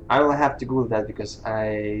 I will have to Google that because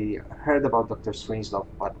I heard about Dr. Strangelove,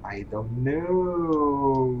 but I don't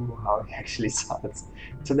know how he actually sounds.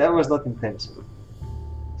 So that was not intentional.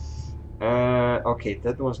 Okay,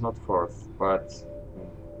 that was not fourth, but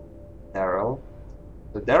Daryl.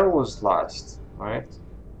 So Daryl was last, right?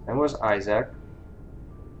 Then was Isaac.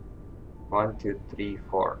 1, 2, 3,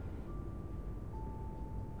 4.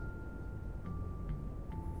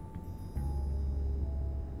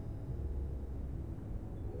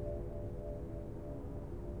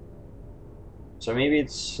 So maybe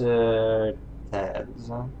it's Ted's,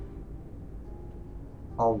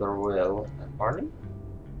 Alder, Will, and Barney?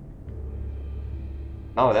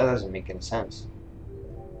 No, that doesn't make any sense.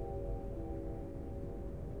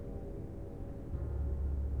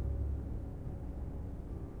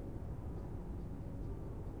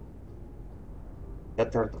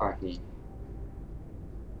 Tethered Ahi.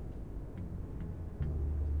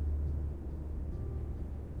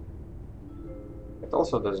 It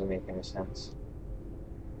also doesn't make any sense.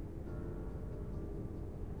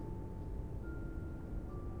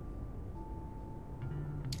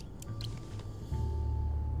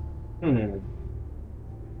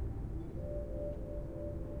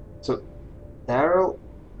 So Daryl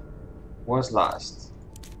was last,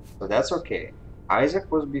 so that's okay.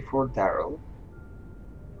 Isaac was before Daryl.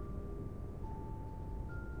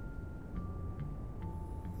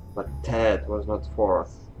 But Ted was not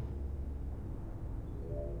fourth.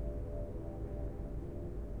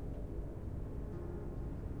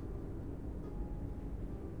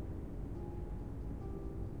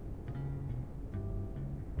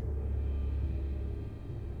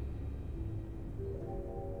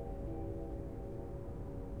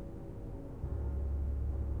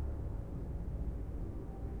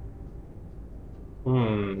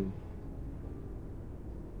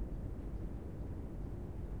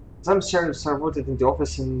 Some sheriffs are voted in the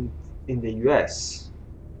office in the US.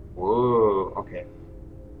 Whoa, okay.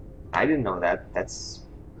 I didn't know that. That's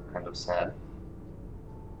kind of sad.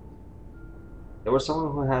 There was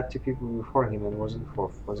someone who had 2 people before him and wasn't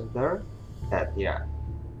fourth, wasn't there? That, yeah.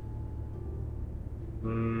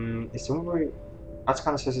 It's a movie.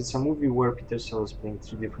 Atskana says it's a movie where Peter Sellers is playing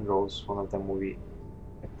 3 different roles. One of them movie.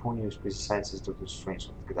 Eponius besides as Doctor Strange.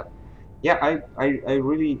 Look at that. Yeah, I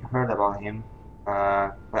really heard about him.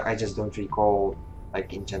 But I just don't recall,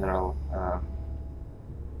 like, in general,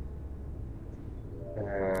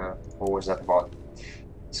 what was that about?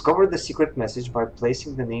 Discovered the secret message by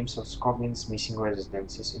placing the names of Scoggins' missing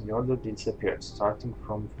residences in the order they disappeared, starting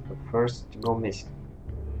from the first to go missing.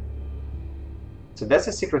 So that's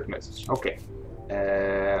a secret message. Okay.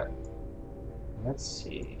 Let's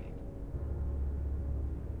see.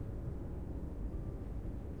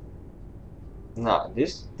 No,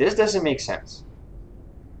 this doesn't make sense.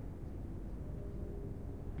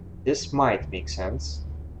 This might make sense.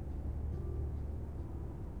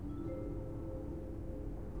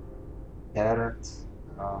 Carrot.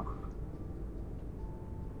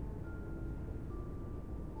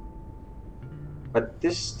 But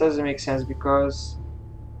this doesn't make sense because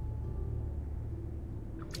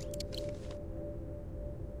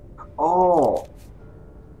oh,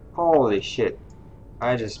 holy shit!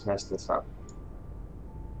 I just messed this up.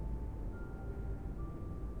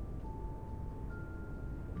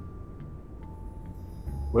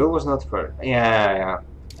 Will was not first. Yeah.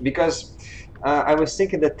 Because I was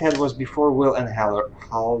thinking that Ted was before Will and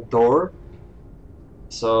Haldor.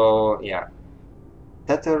 So yeah.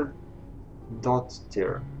 Tether dot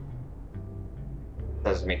tier.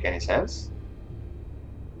 Doesn't make any sense.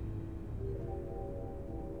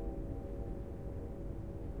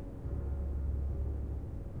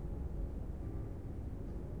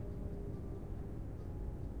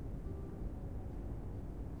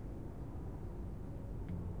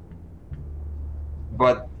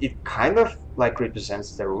 but it kind of like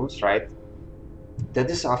represents the rules, right? That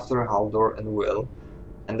is after Haldor and Will,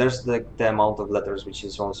 and there's the amount of letters, which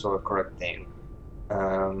is also a correct thing.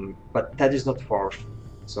 But Ted is not fourth,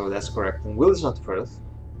 so that's correct. And Will is not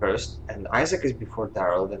first, and Isaac is before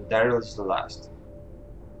Daryl, then Daryl is the last.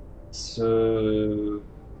 So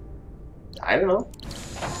I don't know.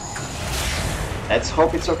 Let's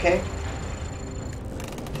hope it's okay.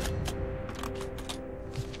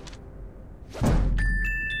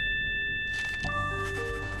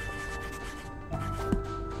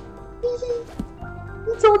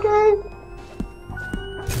 It's okay.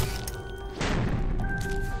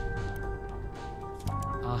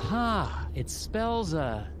 Aha! It spells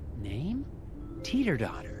a name?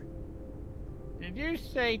 Teeter-daughter. Did you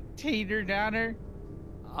say teeter-daughter?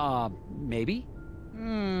 Maybe?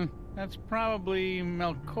 That's probably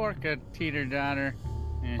Melkorka teeter-daughter.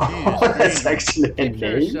 And Oh, that's actually a Keep to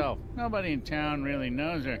name? herself. Nobody in town really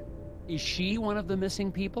knows her. Is she one of the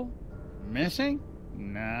missing people? Missing?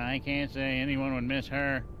 Nah, I can't say anyone would miss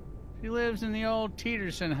her. She lives in the old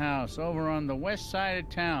Teeterson house over on the west side of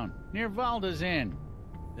town, near Valda's Inn.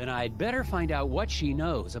 Then I'd better find out what she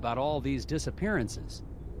knows about all these disappearances.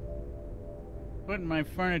 Put my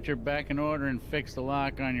furniture back in order and fix the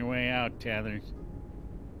lock on your way out, Tethers.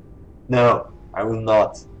 No, I will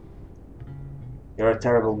not. You're a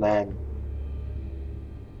terrible man.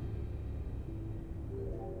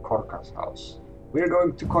 Korka's house. We're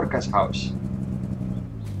going to Korka's house.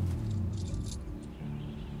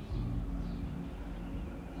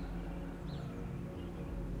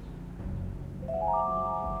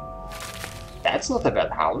 That's not a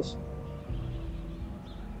bad house.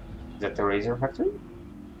 Is that the razor factory?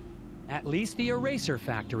 At least the eraser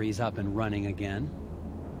factory's up and running again.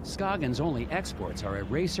 Scoggins' only exports are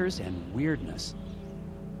erasers and weirdness.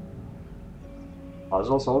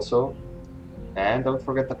 Puzzles also. And don't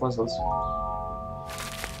forget the puzzles.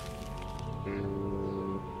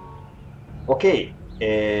 Okay,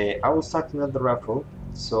 I will start another raffle.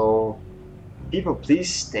 So, people,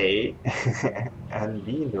 please stay and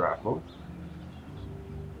be in the raffle.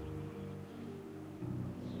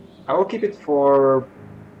 I will keep it for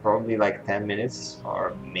probably like 10 minutes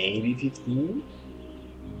or maybe 15.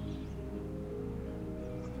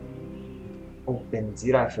 Open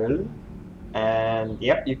the raffle. And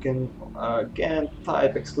yep, you can again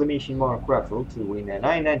type !raffle to win a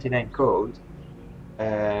 $9.99 code.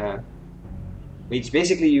 Which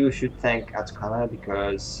basically you should thank Atsukana,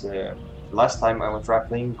 because last time I went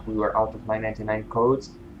raffling we were out of $9.99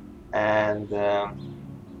 codes, and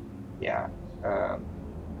yeah,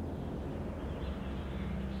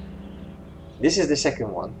 this is the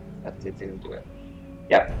second one that they didn't do it.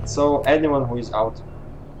 Yeah, so anyone who is out,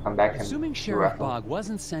 come back and Assuming do Sheriff raffle. Bog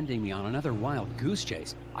wasn't sending me on another wild goose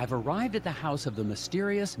chase, I've arrived at the house of the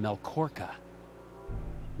mysterious Melkorka.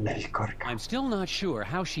 Melkorka. I'm still not sure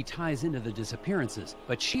how she ties into the disappearances,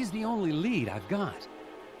 but she's the only lead I've got.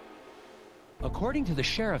 According to the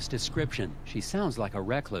sheriff's description, she sounds like a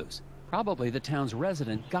recluse, probably the town's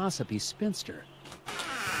resident gossipy spinster.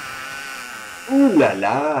 Ooh la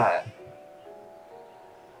la!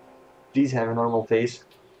 Please have a normal face.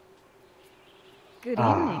 Good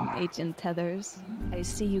evening, Agent Tethers. I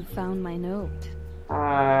see you found my note.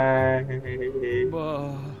 Hi.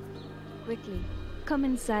 Quickly, come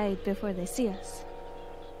inside before they see us.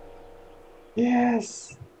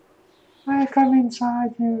 Yes, I come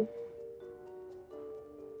inside you.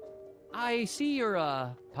 I see you're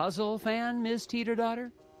a puzzle fan, Ms.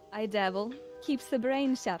 Teeter-daughter? I dabble. Keeps the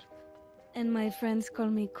brain sharp. And my friends call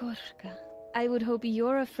me Korka. I would hope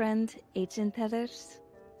you're a friend, Agent Tethers.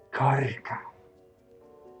 Korka.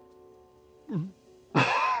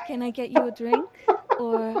 Can I get you a drink?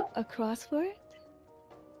 Or a crossword?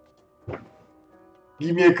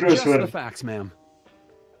 Give me a Just the crossword. facts, ma'am.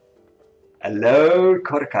 Hello,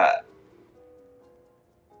 Korka.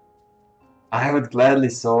 I would gladly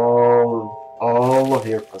solve all of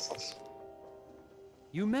your puzzles.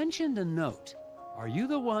 You mentioned a note. Are you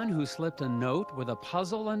the one who slipped a note with a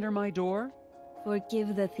puzzle under my door?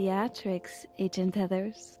 Forgive the theatrics, Agent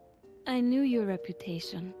Tethers. I knew your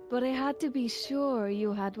reputation, but I had to be sure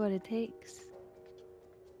you had what it takes.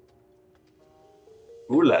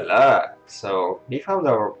 Ooh la la. So, we found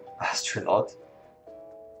our astronaut.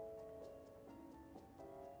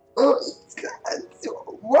 Oh,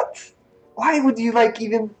 what? Why would you like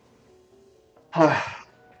even... the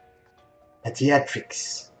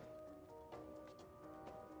theatrics.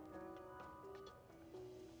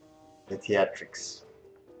 The theatrics.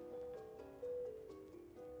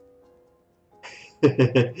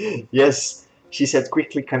 Yes, she said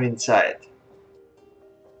quickly come inside.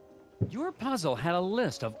 Your puzzle had a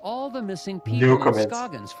list of all the missing No people in comments.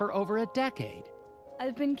 Scoggins for over a decade.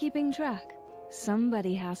 I've been keeping track.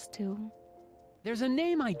 Somebody has to. There's a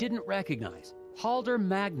name I didn't recognize. Halder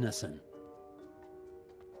Magnuson.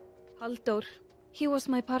 Halldór. He was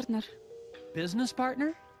my partner. Business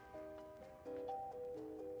partner?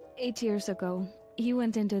 8 years ago, he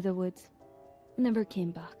went into the woods. Never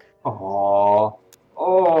came back. Oh,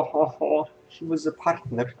 oh, he was a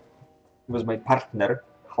partner. He was my partner,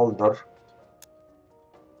 Halldór.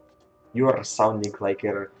 You are sounding like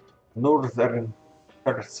a northern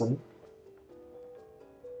person.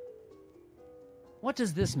 What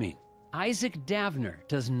does this mean? Isaac Davner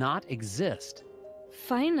does not exist.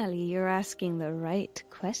 Finally, you're asking the right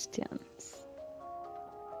questions.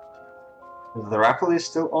 The raffle is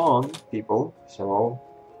still on, people, so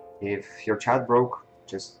if your chat broke,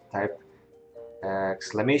 just type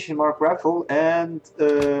 !raffle and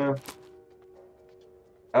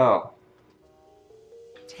oh.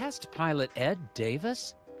 Test pilot Ed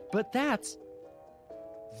Davis? But that's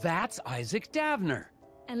Isaac Davner.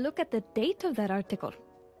 And look at the date of that article.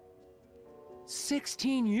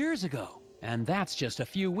 16 years ago. And that's just a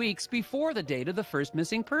few weeks before the date of the first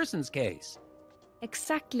missing persons case.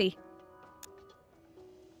 Exactly.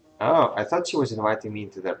 Oh, I thought she was inviting me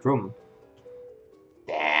into that room.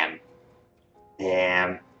 Damn.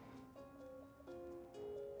 Damn.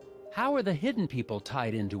 How are the hidden people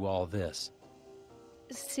tied into all this?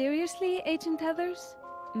 Seriously, Agent Heathers?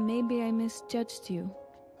 Maybe I misjudged you.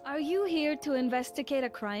 Are you here to investigate a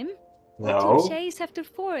crime? No. Or to chase after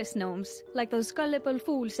forest gnomes, like those gullible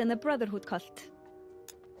fools in the Brotherhood cult?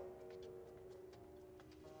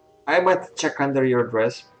 I might check under your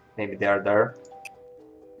dress. Maybe they are there.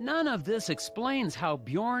 None of this explains how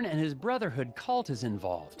Bjorn and his Brotherhood cult is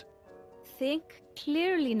involved. Think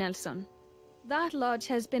clearly, Nelson. That lodge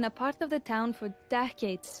has been a part of the town for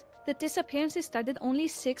decades. The disappearances started only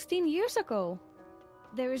 16 years ago.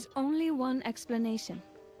 There is only one explanation.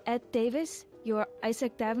 Ed Davis, your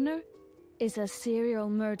Isaac Davner, is a serial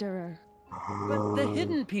murderer. But the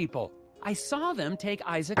hidden people! I saw them take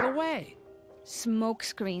Isaac away.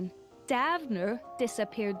 Smokescreen. Davner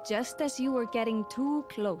disappeared just as you were getting too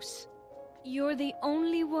close. You're the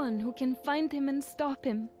only one who can find him and stop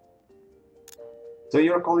him. So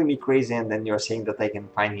you're calling me crazy and then you're saying that I can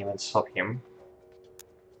find him and stop him?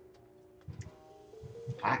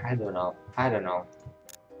 I don't know. I don't know.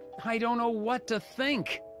 I don't know what to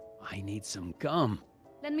think. I need some gum.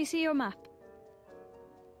 Let me see your map.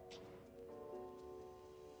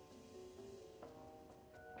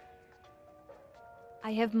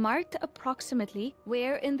 I have marked approximately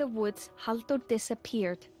where in the woods Halldór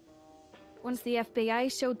disappeared. Once the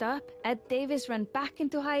FBI showed up, Ed Davis ran back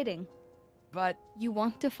into hiding. But you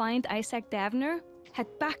want to find Isaac Davner? Head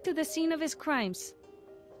back to the scene of his crimes.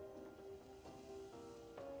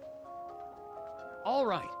 all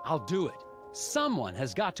right, I'll do it. Someone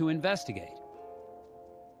has got to investigate.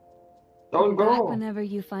 Don't Back go. whenever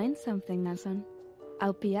you find something, Nelson.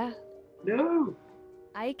 I'll be up. No.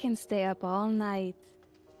 I can stay up all night.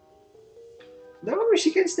 No,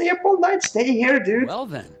 she can stay up all night. Stay here, dude. Well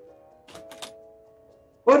then.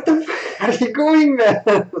 What the f are you going,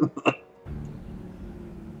 man?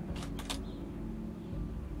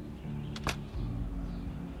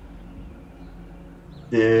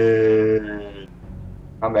 Dude.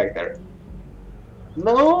 Come back there.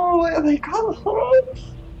 No, they can't hold.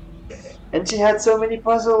 And she had so many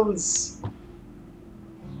puzzles.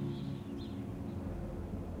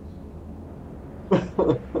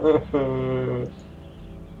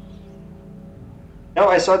 No,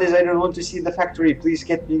 I saw this. I don't want to see the factory. Please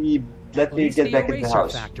let me get back in the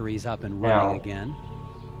house. Factory's up and running Yeah. again.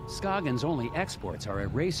 Scoggins' only exports are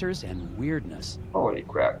erasers and weirdness. Holy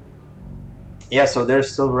crap. Yeah, so there's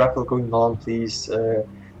still a raffle going on. Please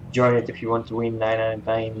join it if you want to win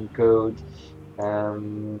 999 code.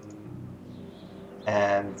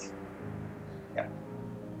 And yeah.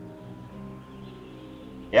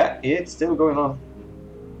 Yeah, it's still going on.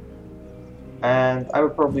 And I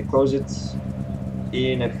will probably close it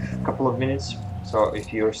in a couple of minutes. So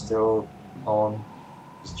if you're still on,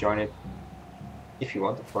 just join it. If you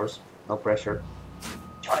want, of course. No pressure.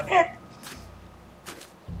 Join it!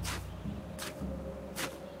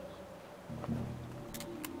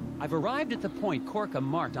 I've arrived at the point Korka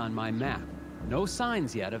marked on my map. No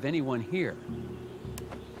signs yet of anyone here.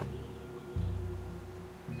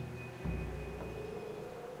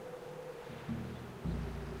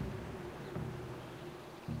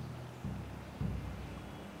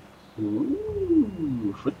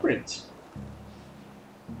 Ooh, footprints.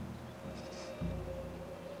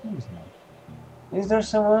 Who's that? Is there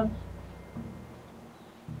someone?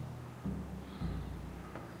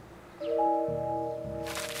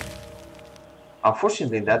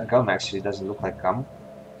 Unfortunately, that gum actually doesn't look like gum.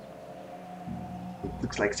 It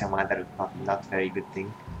looks like some other not very good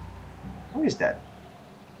thing. Who is that?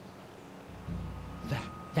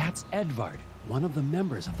 That's Edvard, one of the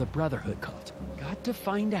members of the Brotherhood cult. Got to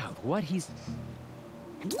find out what he's...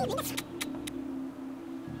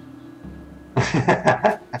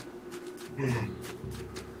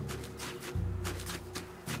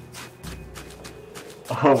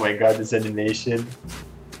 Oh my god, this animation.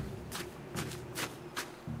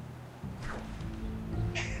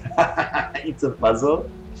 It's a puzzle.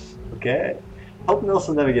 Okay. Help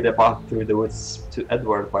Nelson navigate a path through the woods to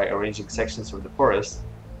Edward by arranging sections of the forest.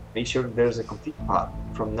 Make sure there's a complete path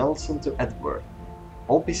from Nelson to Edward.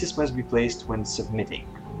 All pieces must be placed when submitting.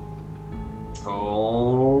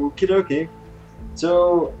 Okie dokie.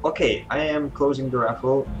 So, okay, I am closing the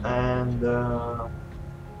raffle and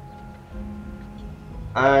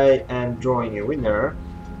I am drawing a winner,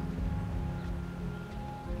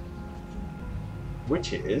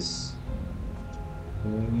 which is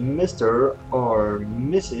Mr. or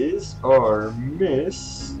Mrs. or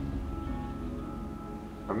Miss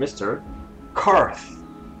or Mr. Karth.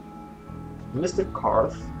 Mr.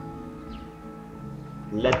 Karth,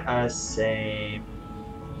 let us say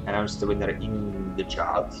announce the winner in the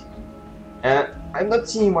chat. I'm not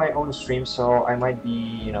seeing my own stream, so I might be,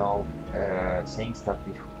 you know, saying stuff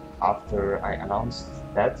after I announced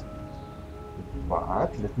that.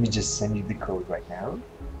 But let me just send you the code right now.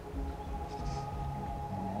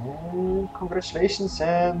 And congratulations,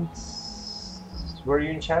 and were you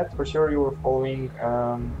in chat? For sure you were following.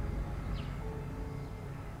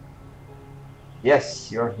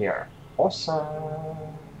 Yes, you're here.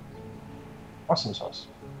 Awesome. Awesome sauce.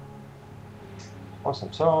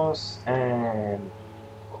 Awesome sauce and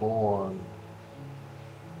corn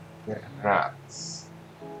rats.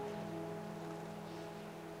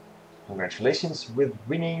 Congratulations with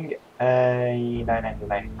winning a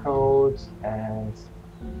 999 code, and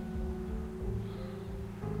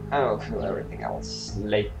I'll fill everything else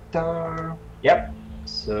later. Yep,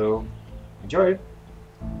 so enjoy.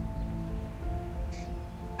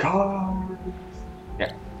 God.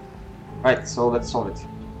 Yeah. Right, so let's solve it.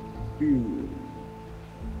 Ooh.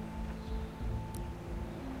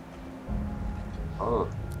 Oh.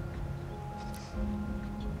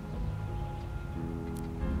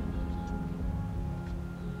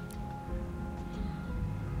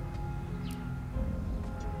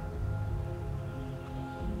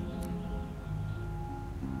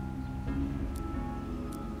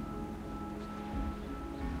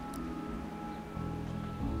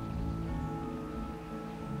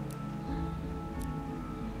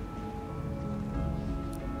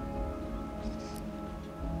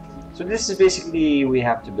 So this is basically, we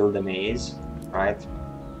have to build a maze, right?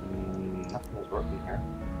 Nothing is working here.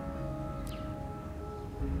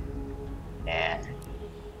 Nah.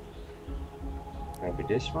 Maybe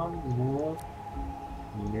this one? No.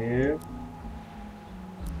 No.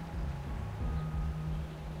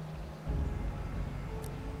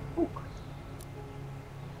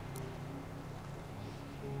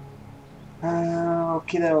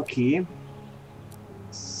 Okay.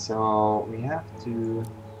 So we have to.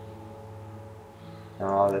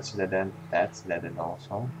 Oh, that's dead end. That's dead end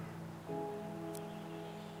also.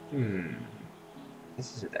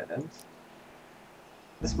 This is a dead end.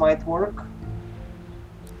 This might work.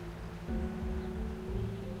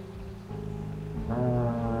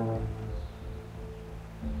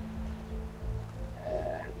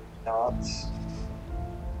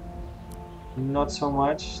 Not so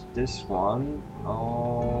much. This one.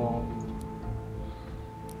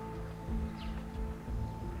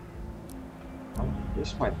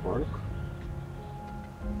 This might work.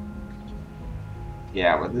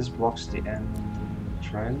 Yeah, but this blocks the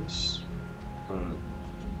entrance.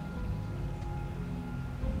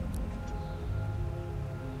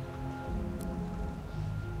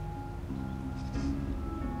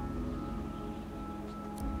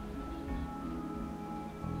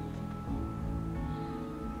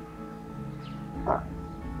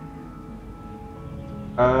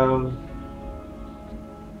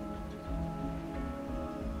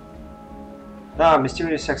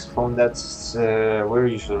 Mysterious saxophone, that's we're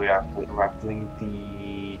usually rattling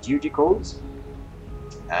the GOG codes.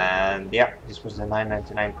 And yeah, this was the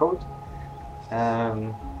 999 code.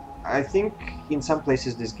 I think in some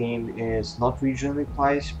places this game is not regionally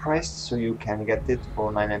priced, so you can get it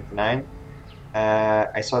for 999.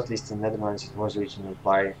 I saw at least in the Netherlands it was regionally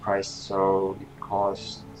priced, so it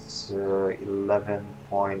costs 11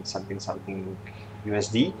 point something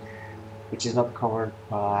USD, which is not covered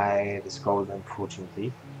by this code,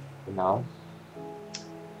 unfortunately, for now.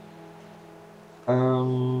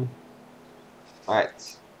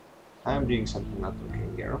 Right. I'm doing something not okay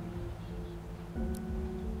here.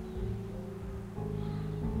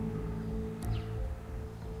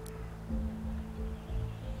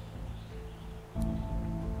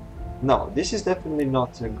 No, this is definitely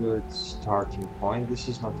not a good starting point. This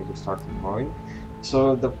is not a good starting point.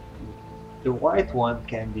 So the white one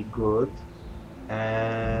can be good,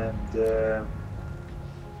 and the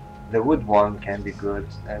wood one can be good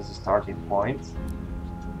as a starting point.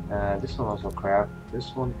 This one also crap.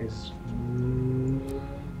 This one is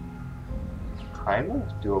kind of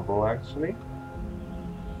doable actually.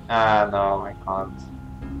 No, I can't.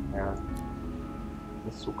 Yeah,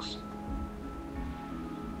 this sucks.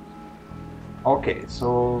 Okay,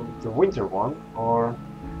 so the winter one, or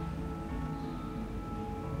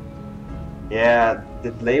yeah,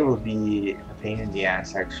 the delay will be a pain in the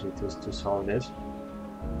ass actually to solve this.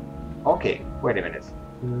 Okay, wait a minute.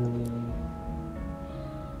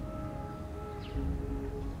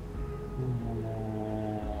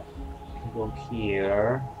 Go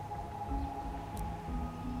here.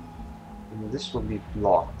 This will be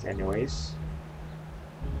blocked anyways.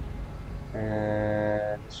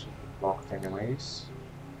 And this will be blocked anyways.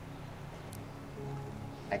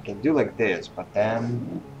 I can do like this, but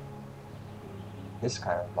then this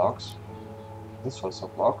kind of blocks. This also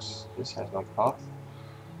blocks. This has no path.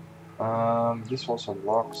 This also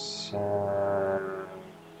blocks.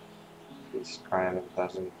 This kind of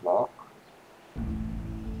doesn't block.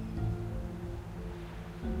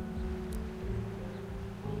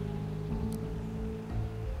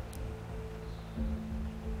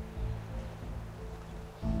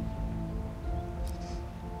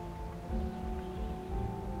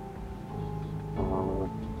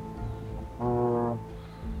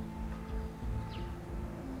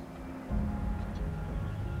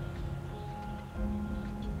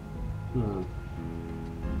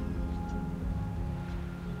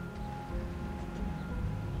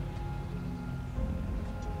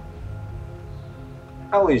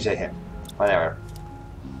 I'll use a him. Whatever.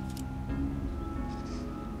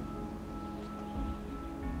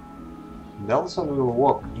 Nelson will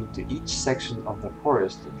walk into each section of the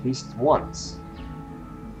forest at least once.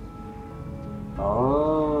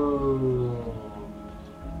 Oh.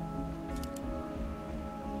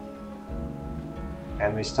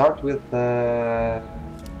 And we start with the...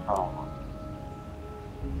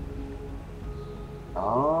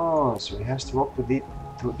 Oh, so he has to walk with it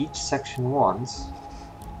through each section once.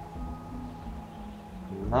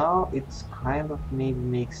 Now it kind of maybe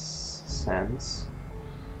makes sense.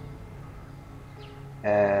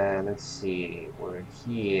 Let's see, we're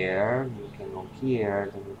here, we can go here,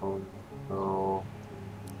 then we're going to go...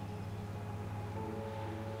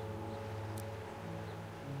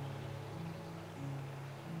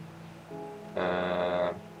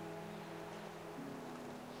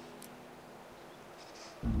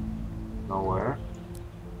 nowhere.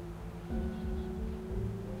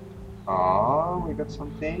 Oh, we got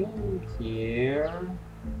something here.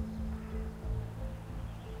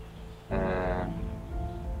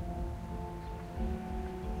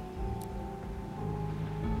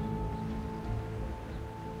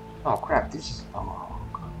 Oh crap, this is... Oh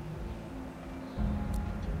god.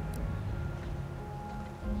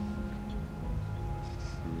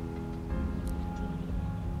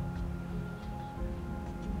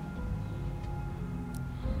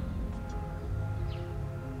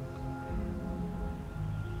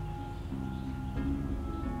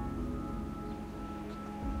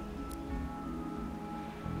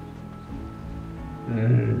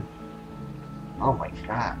 Oh my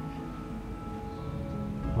god.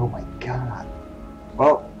 Oh my god.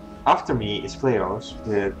 Well, after me is Playos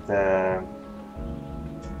with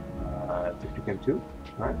Technicum 2,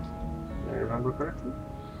 right? Do I remember correctly?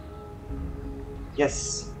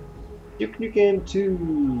 Yes! Technicum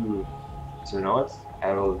 2! So you know what?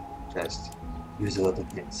 I will just use a lot of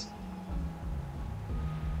things.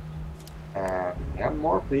 Yeah,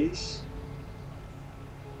 more please.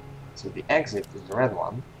 So the exit is the red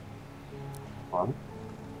one. One.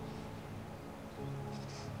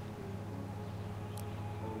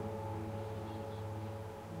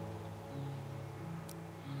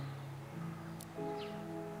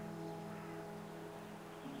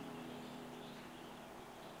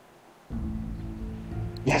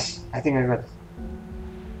 Yes, I think I got it.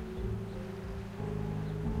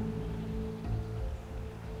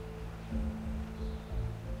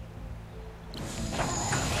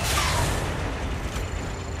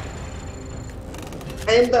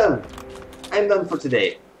 I am done. I'm done for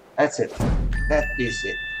today. That's it. That is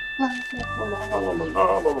it.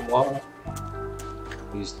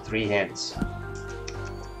 Use 3 hands.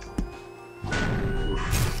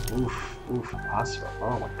 Oof, password.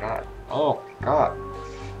 Oh my god. Oh my god.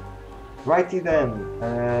 Righty then.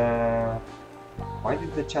 Why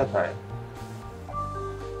did the chat die?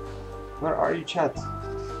 Where are you, chat?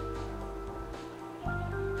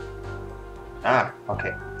 Ah,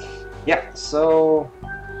 okay. Yeah, so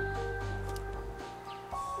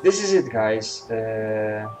this is it, guys.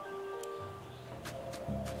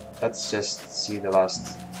 Let's just see the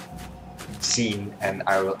last scene, and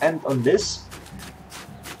I will end on this.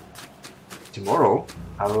 Tomorrow,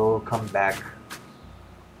 I will come back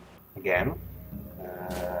again.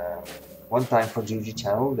 One time for GG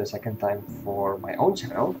channel, the second time for my own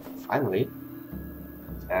channel. Finally,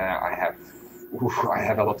 I have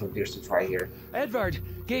a lot of beers to try here. Edvard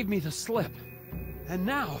gave me the slip, and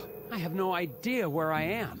now I have no idea where I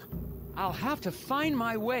am. I'll have to find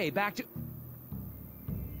my way back to...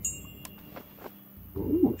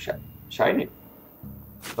 Ooh, shiny.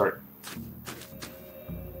 Sorry.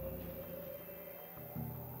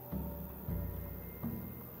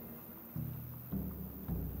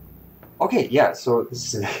 Okay, yeah, so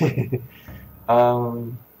this is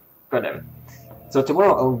goddammit. So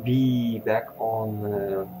tomorrow I'll be back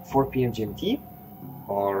on 4 PM GMT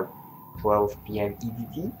or 12 PM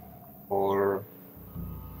EDT or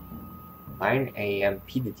 9 AM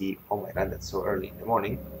PDT. Oh my god, that's so early in the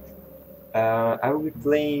morning. I will be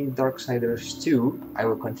playing Darksiders 2. I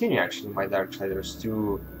will continue actually my Darksiders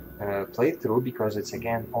 2 playthrough because it's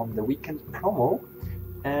again on the weekend promo.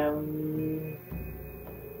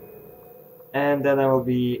 And then I will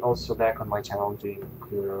be also back on my channel doing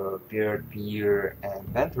beer,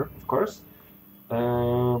 and banter, of course.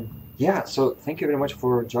 Yeah, so thank you very much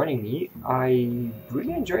for joining me. I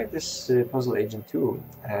really enjoyed this Puzzle Agent 2.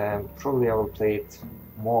 Probably I will play it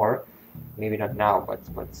more. Maybe not now, but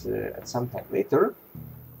at some time later.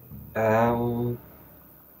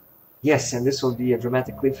 Yes, and this will be a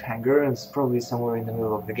dramatic cliffhanger, and it's probably somewhere in the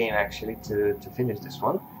middle of the game actually to finish this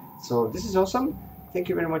one. So this is awesome. Thank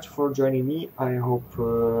you very much for joining me. I hope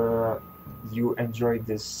you enjoyed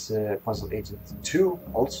this Puzzle Agent 2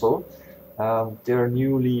 also. They're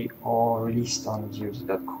newly released on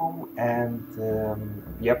GOG.com, and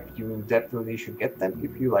yep, you definitely should get them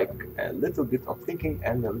if you like a little bit of thinking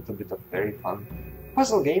and a little bit of very fun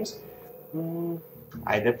puzzle games.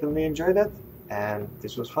 I definitely enjoyed that, and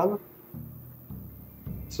this was fun.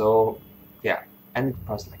 So yeah, and it's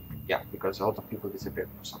puzzling. Yeah, because a lot of people disappeared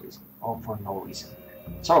for some reason, or for no reason.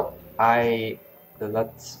 So I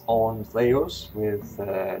let on Leos with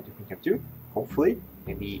Duke 2, hopefully.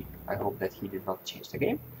 Maybe I hope that he did not change the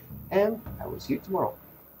game. And I will see you tomorrow.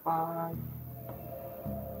 Bye.